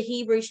go over to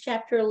Hebrews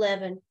chapter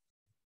 11,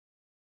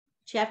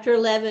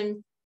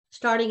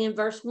 starting in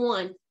verse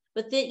 1.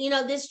 But then,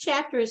 this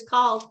chapter is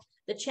called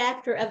the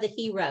chapter of the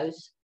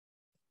heroes.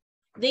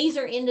 These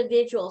are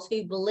individuals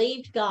who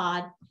believed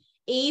God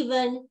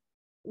even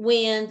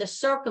when the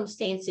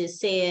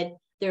circumstances said,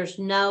 there's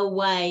no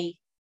way.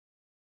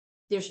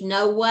 There's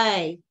no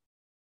way.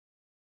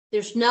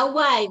 There's no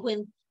way.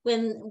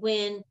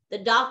 When the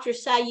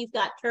doctors say you've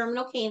got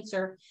terminal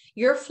cancer,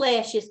 your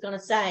flesh is going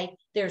to say,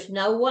 there's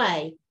no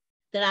way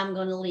that I'm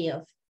going to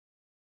live.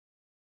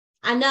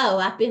 I know,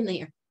 I've been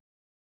there.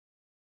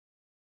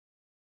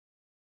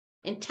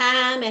 And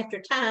time after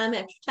time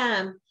after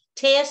time,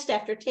 test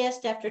after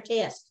test after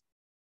test,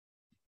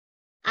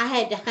 I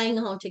had to hang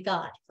on to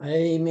God.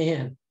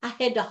 Amen. I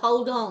had to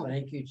hold on.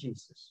 Thank you,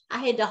 Jesus. I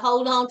had to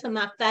hold on to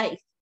my faith.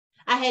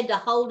 I had to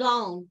hold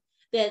on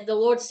that the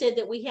Lord said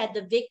that we had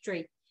the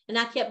victory. And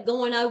I kept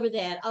going over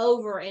that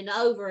over and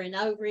over and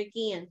over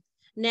again.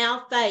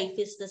 Now faith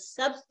is the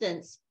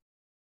substance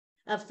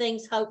of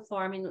things hoped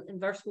for. In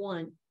verse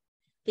 1,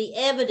 the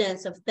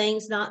evidence of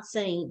things not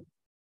seen.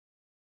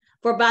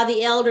 For by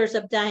the elders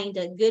obtained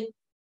a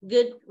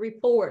good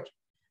report.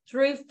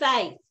 Through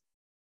faith,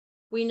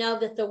 we know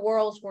that the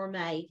worlds were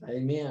made.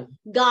 Amen.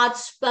 God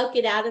spoke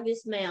it out of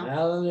his mouth.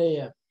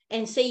 Hallelujah.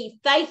 And see,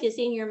 faith is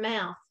in your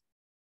mouth.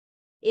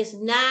 It's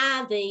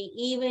nigh thee,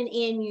 even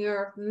in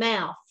your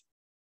mouth.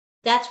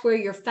 That's where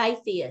your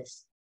faith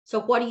is. So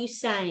what are you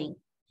saying?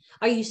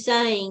 Are you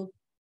speaking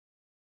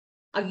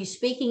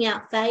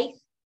out faith?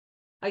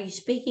 Are you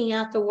speaking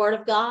out the word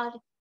of God?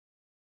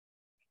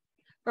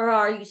 Or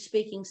are you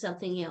speaking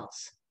something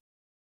else?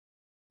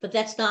 But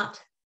that's not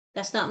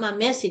my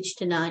message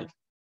tonight.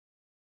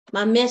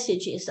 My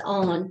message is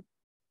on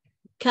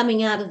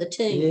coming out of the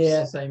tombs.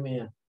 Yes,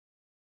 amen. It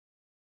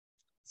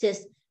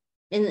says,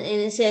 and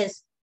it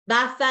says,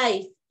 by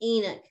faith,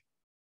 Enoch,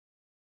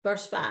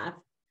 verse 5,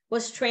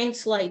 was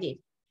translated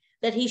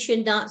that he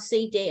should not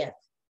see death,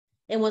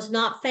 and was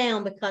not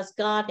found because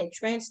God had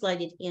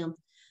translated him.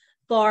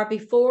 For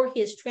before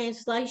his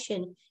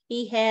translation,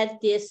 he had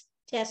this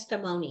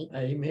testimony.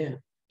 Amen.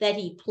 That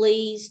he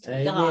pleased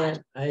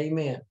God.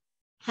 Amen.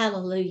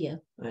 Hallelujah.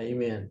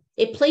 Amen.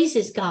 It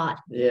pleases God.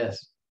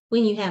 Yes.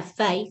 When you have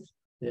faith.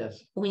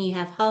 Yes. When you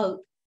have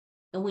hope.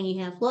 And when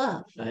you have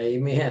love.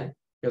 Amen.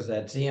 Because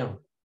that's him.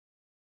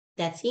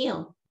 That's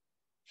him.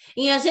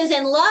 It says,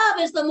 and love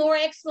is the more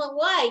excellent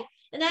way.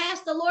 And I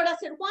asked the Lord, I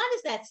said, why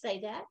does that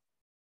say that?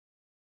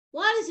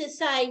 Why does it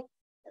say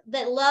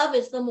that love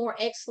is the more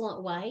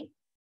excellent way?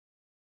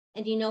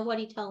 And you know what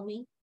he told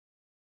me?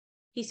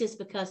 He says,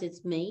 because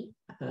it's me.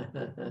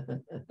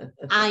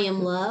 I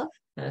am love.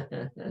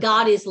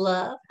 God is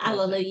love.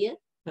 Hallelujah.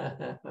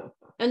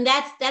 And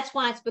that's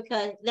why it's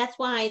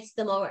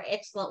the more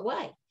excellent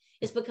way.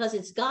 It's because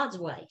it's God's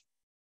way.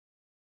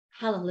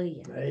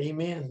 Hallelujah.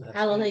 Amen. That's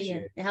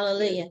hallelujah.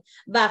 Hallelujah.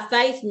 By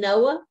faith,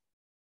 Noah,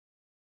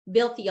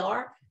 built the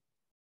ark.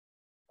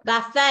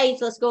 By faith,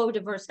 let's go over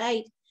to verse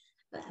 8.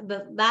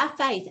 But by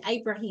faith,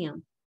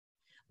 Abraham,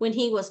 when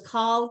he was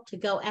called to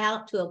go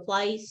out to a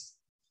place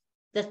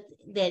that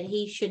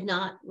he should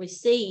not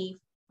receive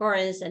for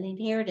as an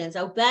inheritance,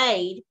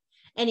 obeyed,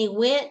 and he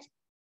went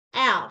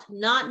out,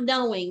 not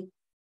knowing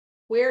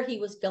where he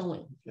was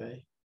going.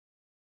 Okay.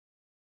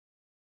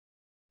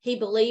 He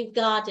believed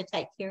God to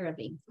take care of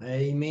him.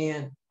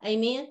 Amen.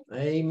 Amen.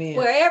 Amen.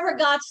 Wherever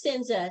God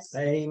sends us,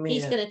 Amen.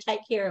 He's going to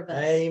take care of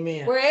us.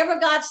 Amen. Wherever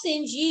God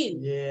sends you,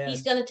 Yes.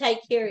 He's going to take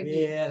care of you.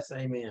 Yes.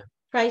 Amen.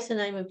 Praise the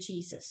name of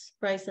Jesus.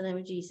 Praise the name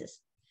of Jesus.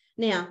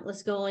 Now,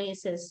 let's go on. It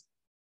says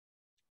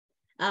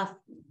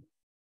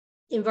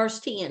in verse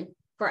 10,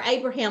 for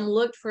Abraham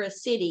looked for a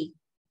city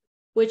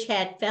which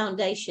had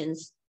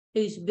foundations,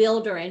 whose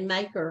builder and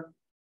maker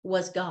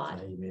was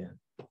God. Amen.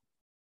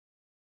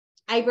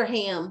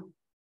 Abraham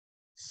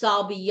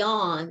saw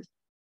beyond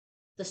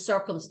the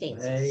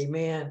circumstances.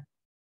 Amen.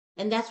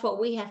 And that's what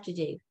we have to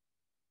do.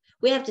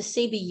 We have to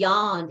see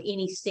beyond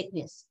any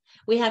sickness.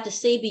 We have to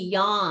see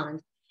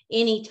beyond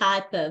any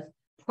type of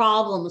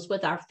problems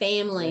with our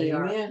family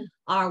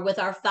or with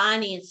our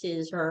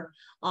finances or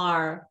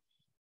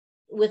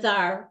with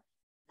our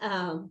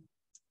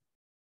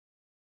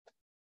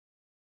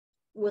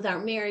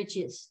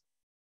marriages.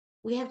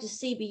 We have to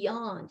see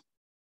beyond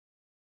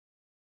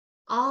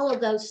all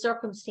of those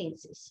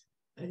circumstances.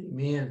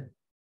 Amen.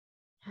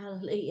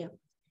 Hallelujah.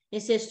 It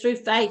says, through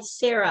faith,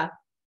 Sarah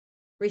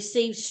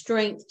received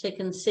strength to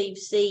conceive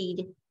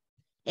seed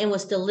and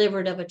was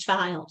delivered of a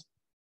child.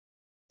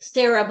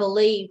 Sarah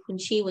believed when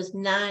she was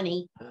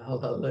 90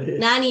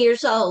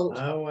 years old,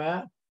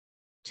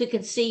 to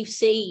conceive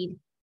seed,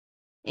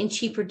 and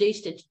she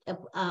produced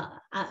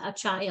a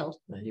child.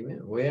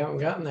 Amen. We haven't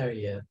gotten there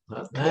yet.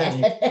 Not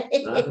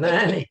 90. Not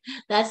 90.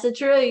 That's the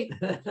truth.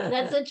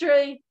 That's the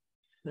truth.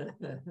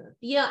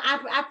 You know,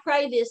 I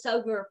pray this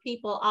over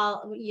people,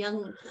 all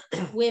young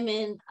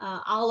women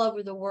all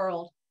over the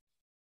world.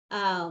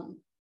 The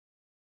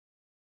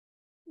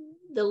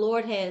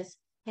Lord has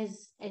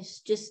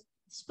just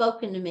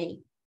spoken to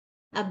me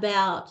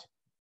about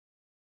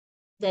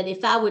that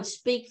if I would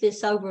speak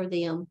this over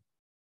them,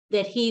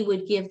 that He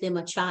would give them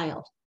a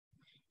child.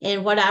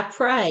 And what I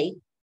pray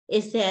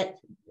is that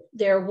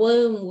their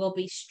womb will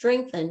be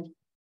strengthened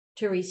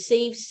to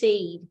receive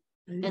seed.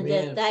 Amen. And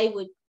that they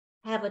would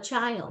have a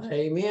child.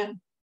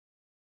 Amen.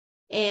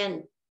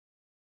 And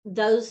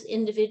those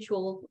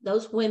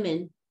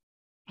women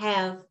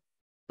have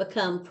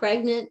become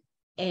pregnant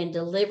and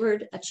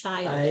delivered a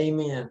child.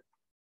 Amen.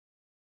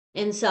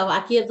 And so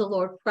I give the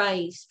Lord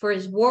praise for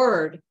His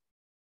word.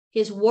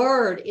 His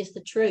word is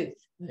the truth.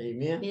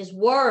 Amen. His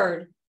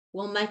word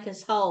will make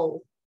us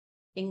whole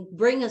and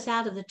bring us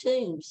out of the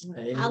tombs.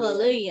 Amen.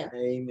 Hallelujah.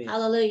 Amen.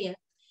 Hallelujah.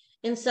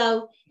 And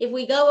so if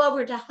we go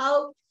over to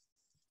hope,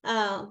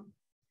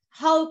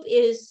 hope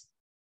is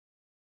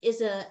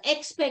an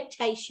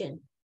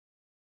expectation.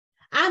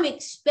 I'm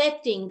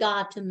expecting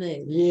God to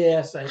move.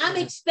 Yes. Amen. I'm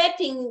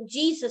expecting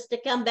Jesus to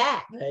come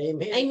back.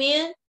 Amen. Amen.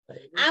 Amen.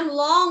 I'm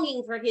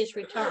longing for His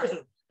return,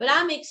 but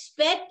I'm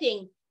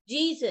expecting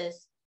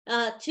Jesus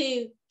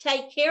to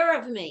take care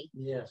of me.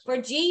 Yes.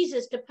 For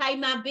Jesus to pay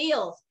my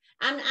bills.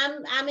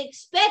 I'm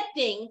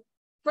expecting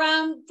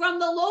from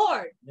the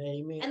Lord.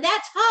 Amen. And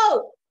that's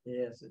hope.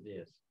 Yes, it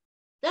is.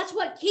 That's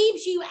what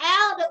keeps you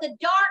out of the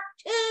dark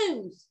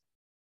tombs.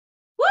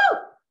 Woo!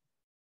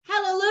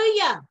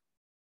 Hallelujah.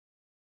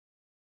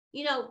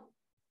 You know,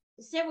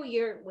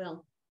 a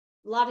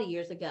lot of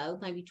years ago,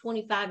 maybe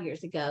 25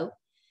 years ago,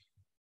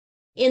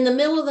 in the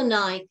middle of the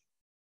night,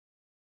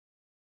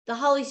 the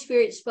Holy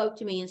Spirit spoke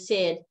to me and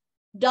said,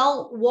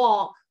 don't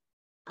walk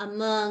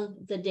among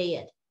the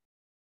dead.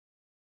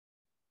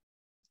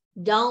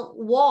 Don't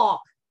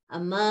walk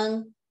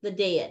among the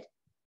dead.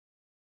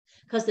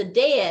 Because the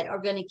dead are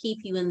going to keep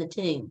you in the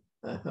tomb.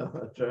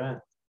 That's right.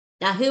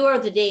 Now, who are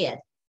the dead?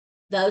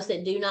 Those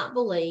that do not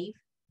believe.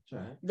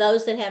 That's right.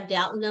 Those that have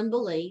doubt and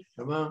unbelief.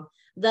 Come on.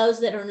 Those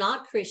that are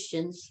not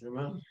Christians. Come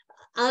on.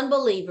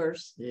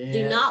 Unbelievers. Yeah.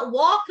 Do not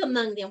walk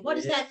among them. What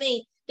does that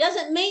mean?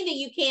 Doesn't mean that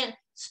you can't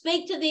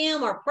speak to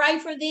them or pray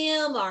for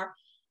them or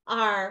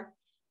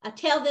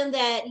tell them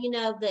that,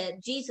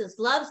 that Jesus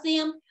loves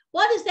them.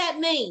 What does that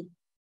mean?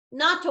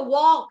 Not to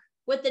walk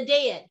with the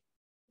dead.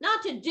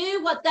 Not to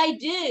do what they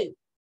do.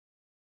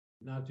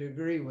 Not to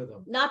agree with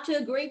them. Not to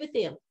agree with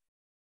them.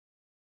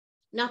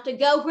 Not to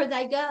go where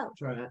they go.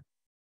 That's right.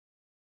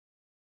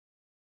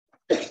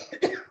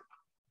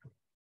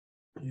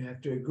 You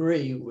have to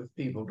agree with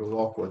people to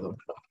walk with them.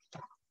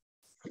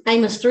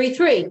 Amos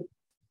 3:3.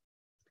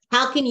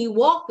 How can you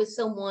walk with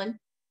someone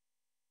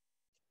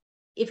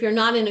if you're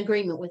not in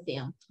agreement with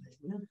them?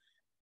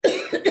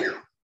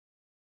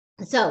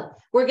 So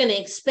we're going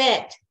to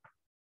expect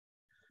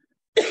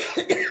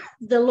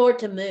the Lord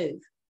to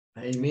move.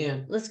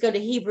 Amen. Let's go to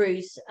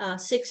Hebrews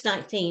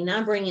 6:19.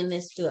 I'm bringing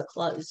this to a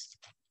close.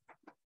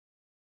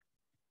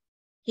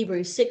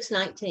 Hebrews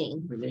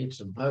 6:19. We need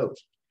some hope.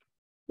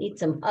 Need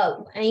some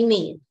hope.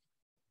 Amen.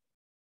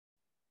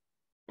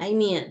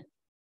 Amen.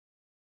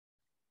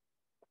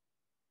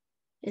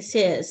 It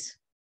says,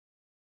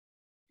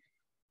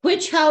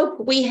 which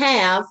hope we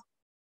have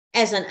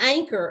as an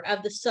anchor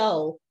of the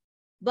soul,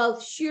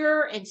 both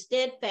sure and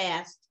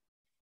steadfast,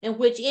 and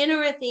which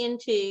entereth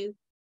into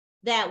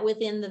that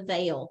within the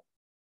veil.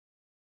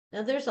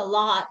 Now, there's a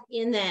lot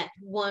in that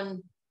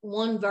one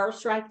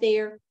verse right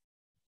there,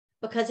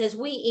 because as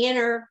we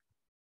enter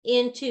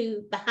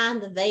into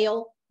behind the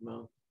veil,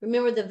 Well,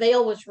 remember the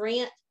veil was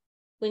rent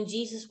when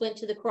Jesus went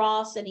to the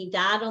cross and he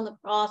died on the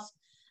cross.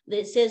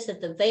 It says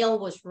that the veil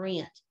was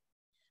rent.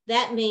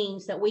 That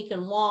means that we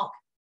can walk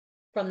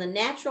from the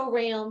natural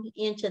realm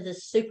into the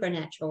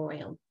supernatural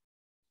realm.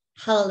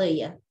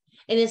 Hallelujah.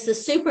 And it's the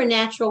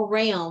supernatural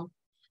realm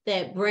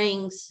that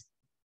brings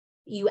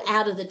you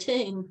out of the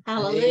tomb.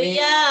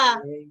 Hallelujah.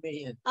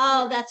 Amen.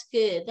 Oh, that's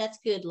good. That's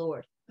good,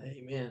 Lord.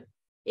 Amen.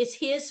 It's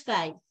his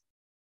faith.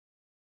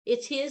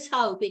 It's his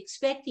hope,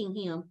 expecting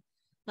him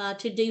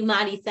to do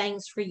mighty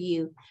things for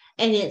you.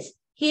 And it's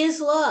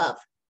his love.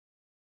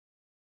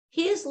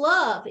 His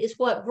love is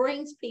what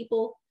brings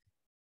people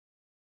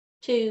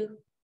to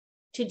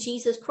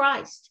Jesus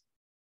Christ.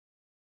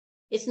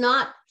 It's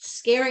not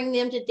scaring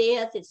them to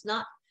death. It's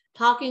not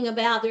talking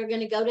about they're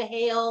going to go to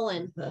hell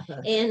and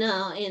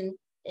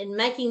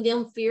making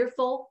them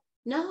fearful.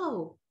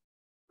 No,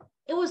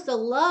 it was the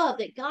love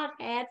that God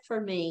had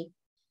for me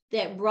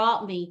that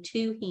brought me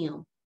to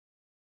him,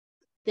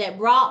 that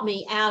brought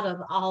me out of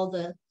all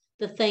the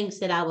things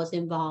that I was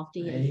involved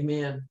in.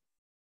 Amen.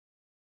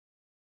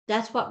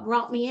 That's what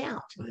brought me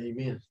out.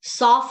 Amen.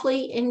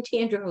 Softly and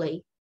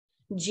tenderly,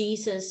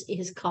 Jesus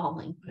is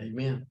calling.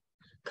 Amen.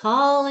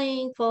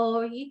 Calling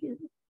for you,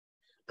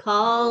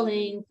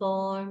 calling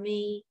for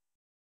me.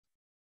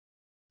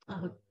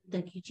 Oh,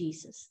 thank you,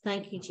 Jesus.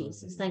 Thank you,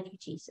 Jesus. Thank you,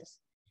 Jesus.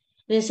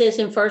 And it says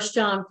in 1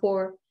 John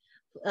 4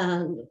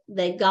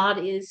 that God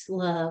is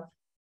love.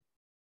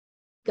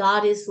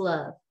 God is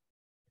love.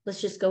 Let's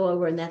just go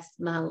over, and that's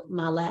my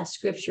last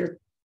scripture.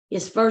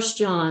 Is 1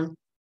 John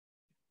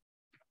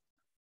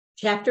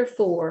chapter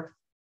 4,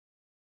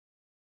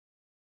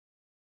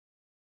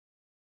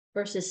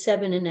 verses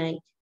 7 and 8.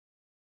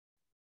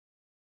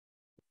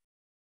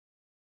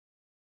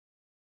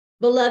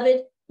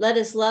 Beloved, let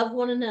us love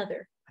one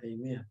another.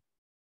 Amen.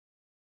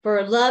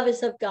 For love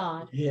is of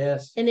God.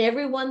 Yes. And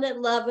everyone that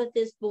loveth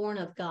is born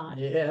of God.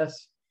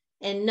 Yes.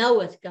 And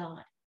knoweth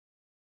God.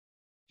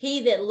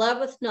 He that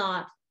loveth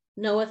not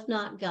knoweth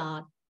not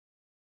God,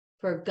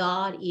 for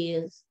God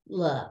is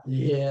love.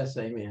 Yes.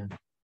 Amen.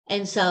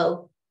 And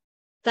so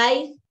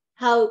faith,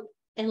 hope,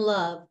 and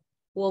love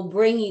will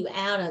bring you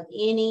out of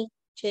any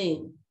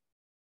tomb.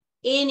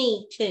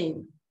 Any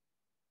tomb.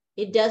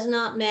 It does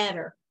not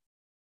matter.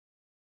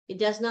 It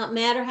does not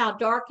matter how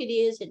dark it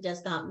is. It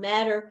does not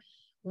matter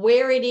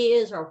where it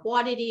is or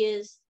what it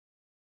is.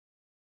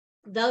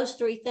 Those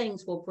three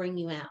things will bring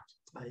you out.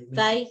 Amen.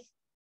 Faith,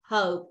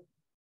 hope,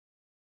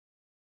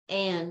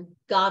 and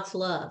God's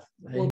love will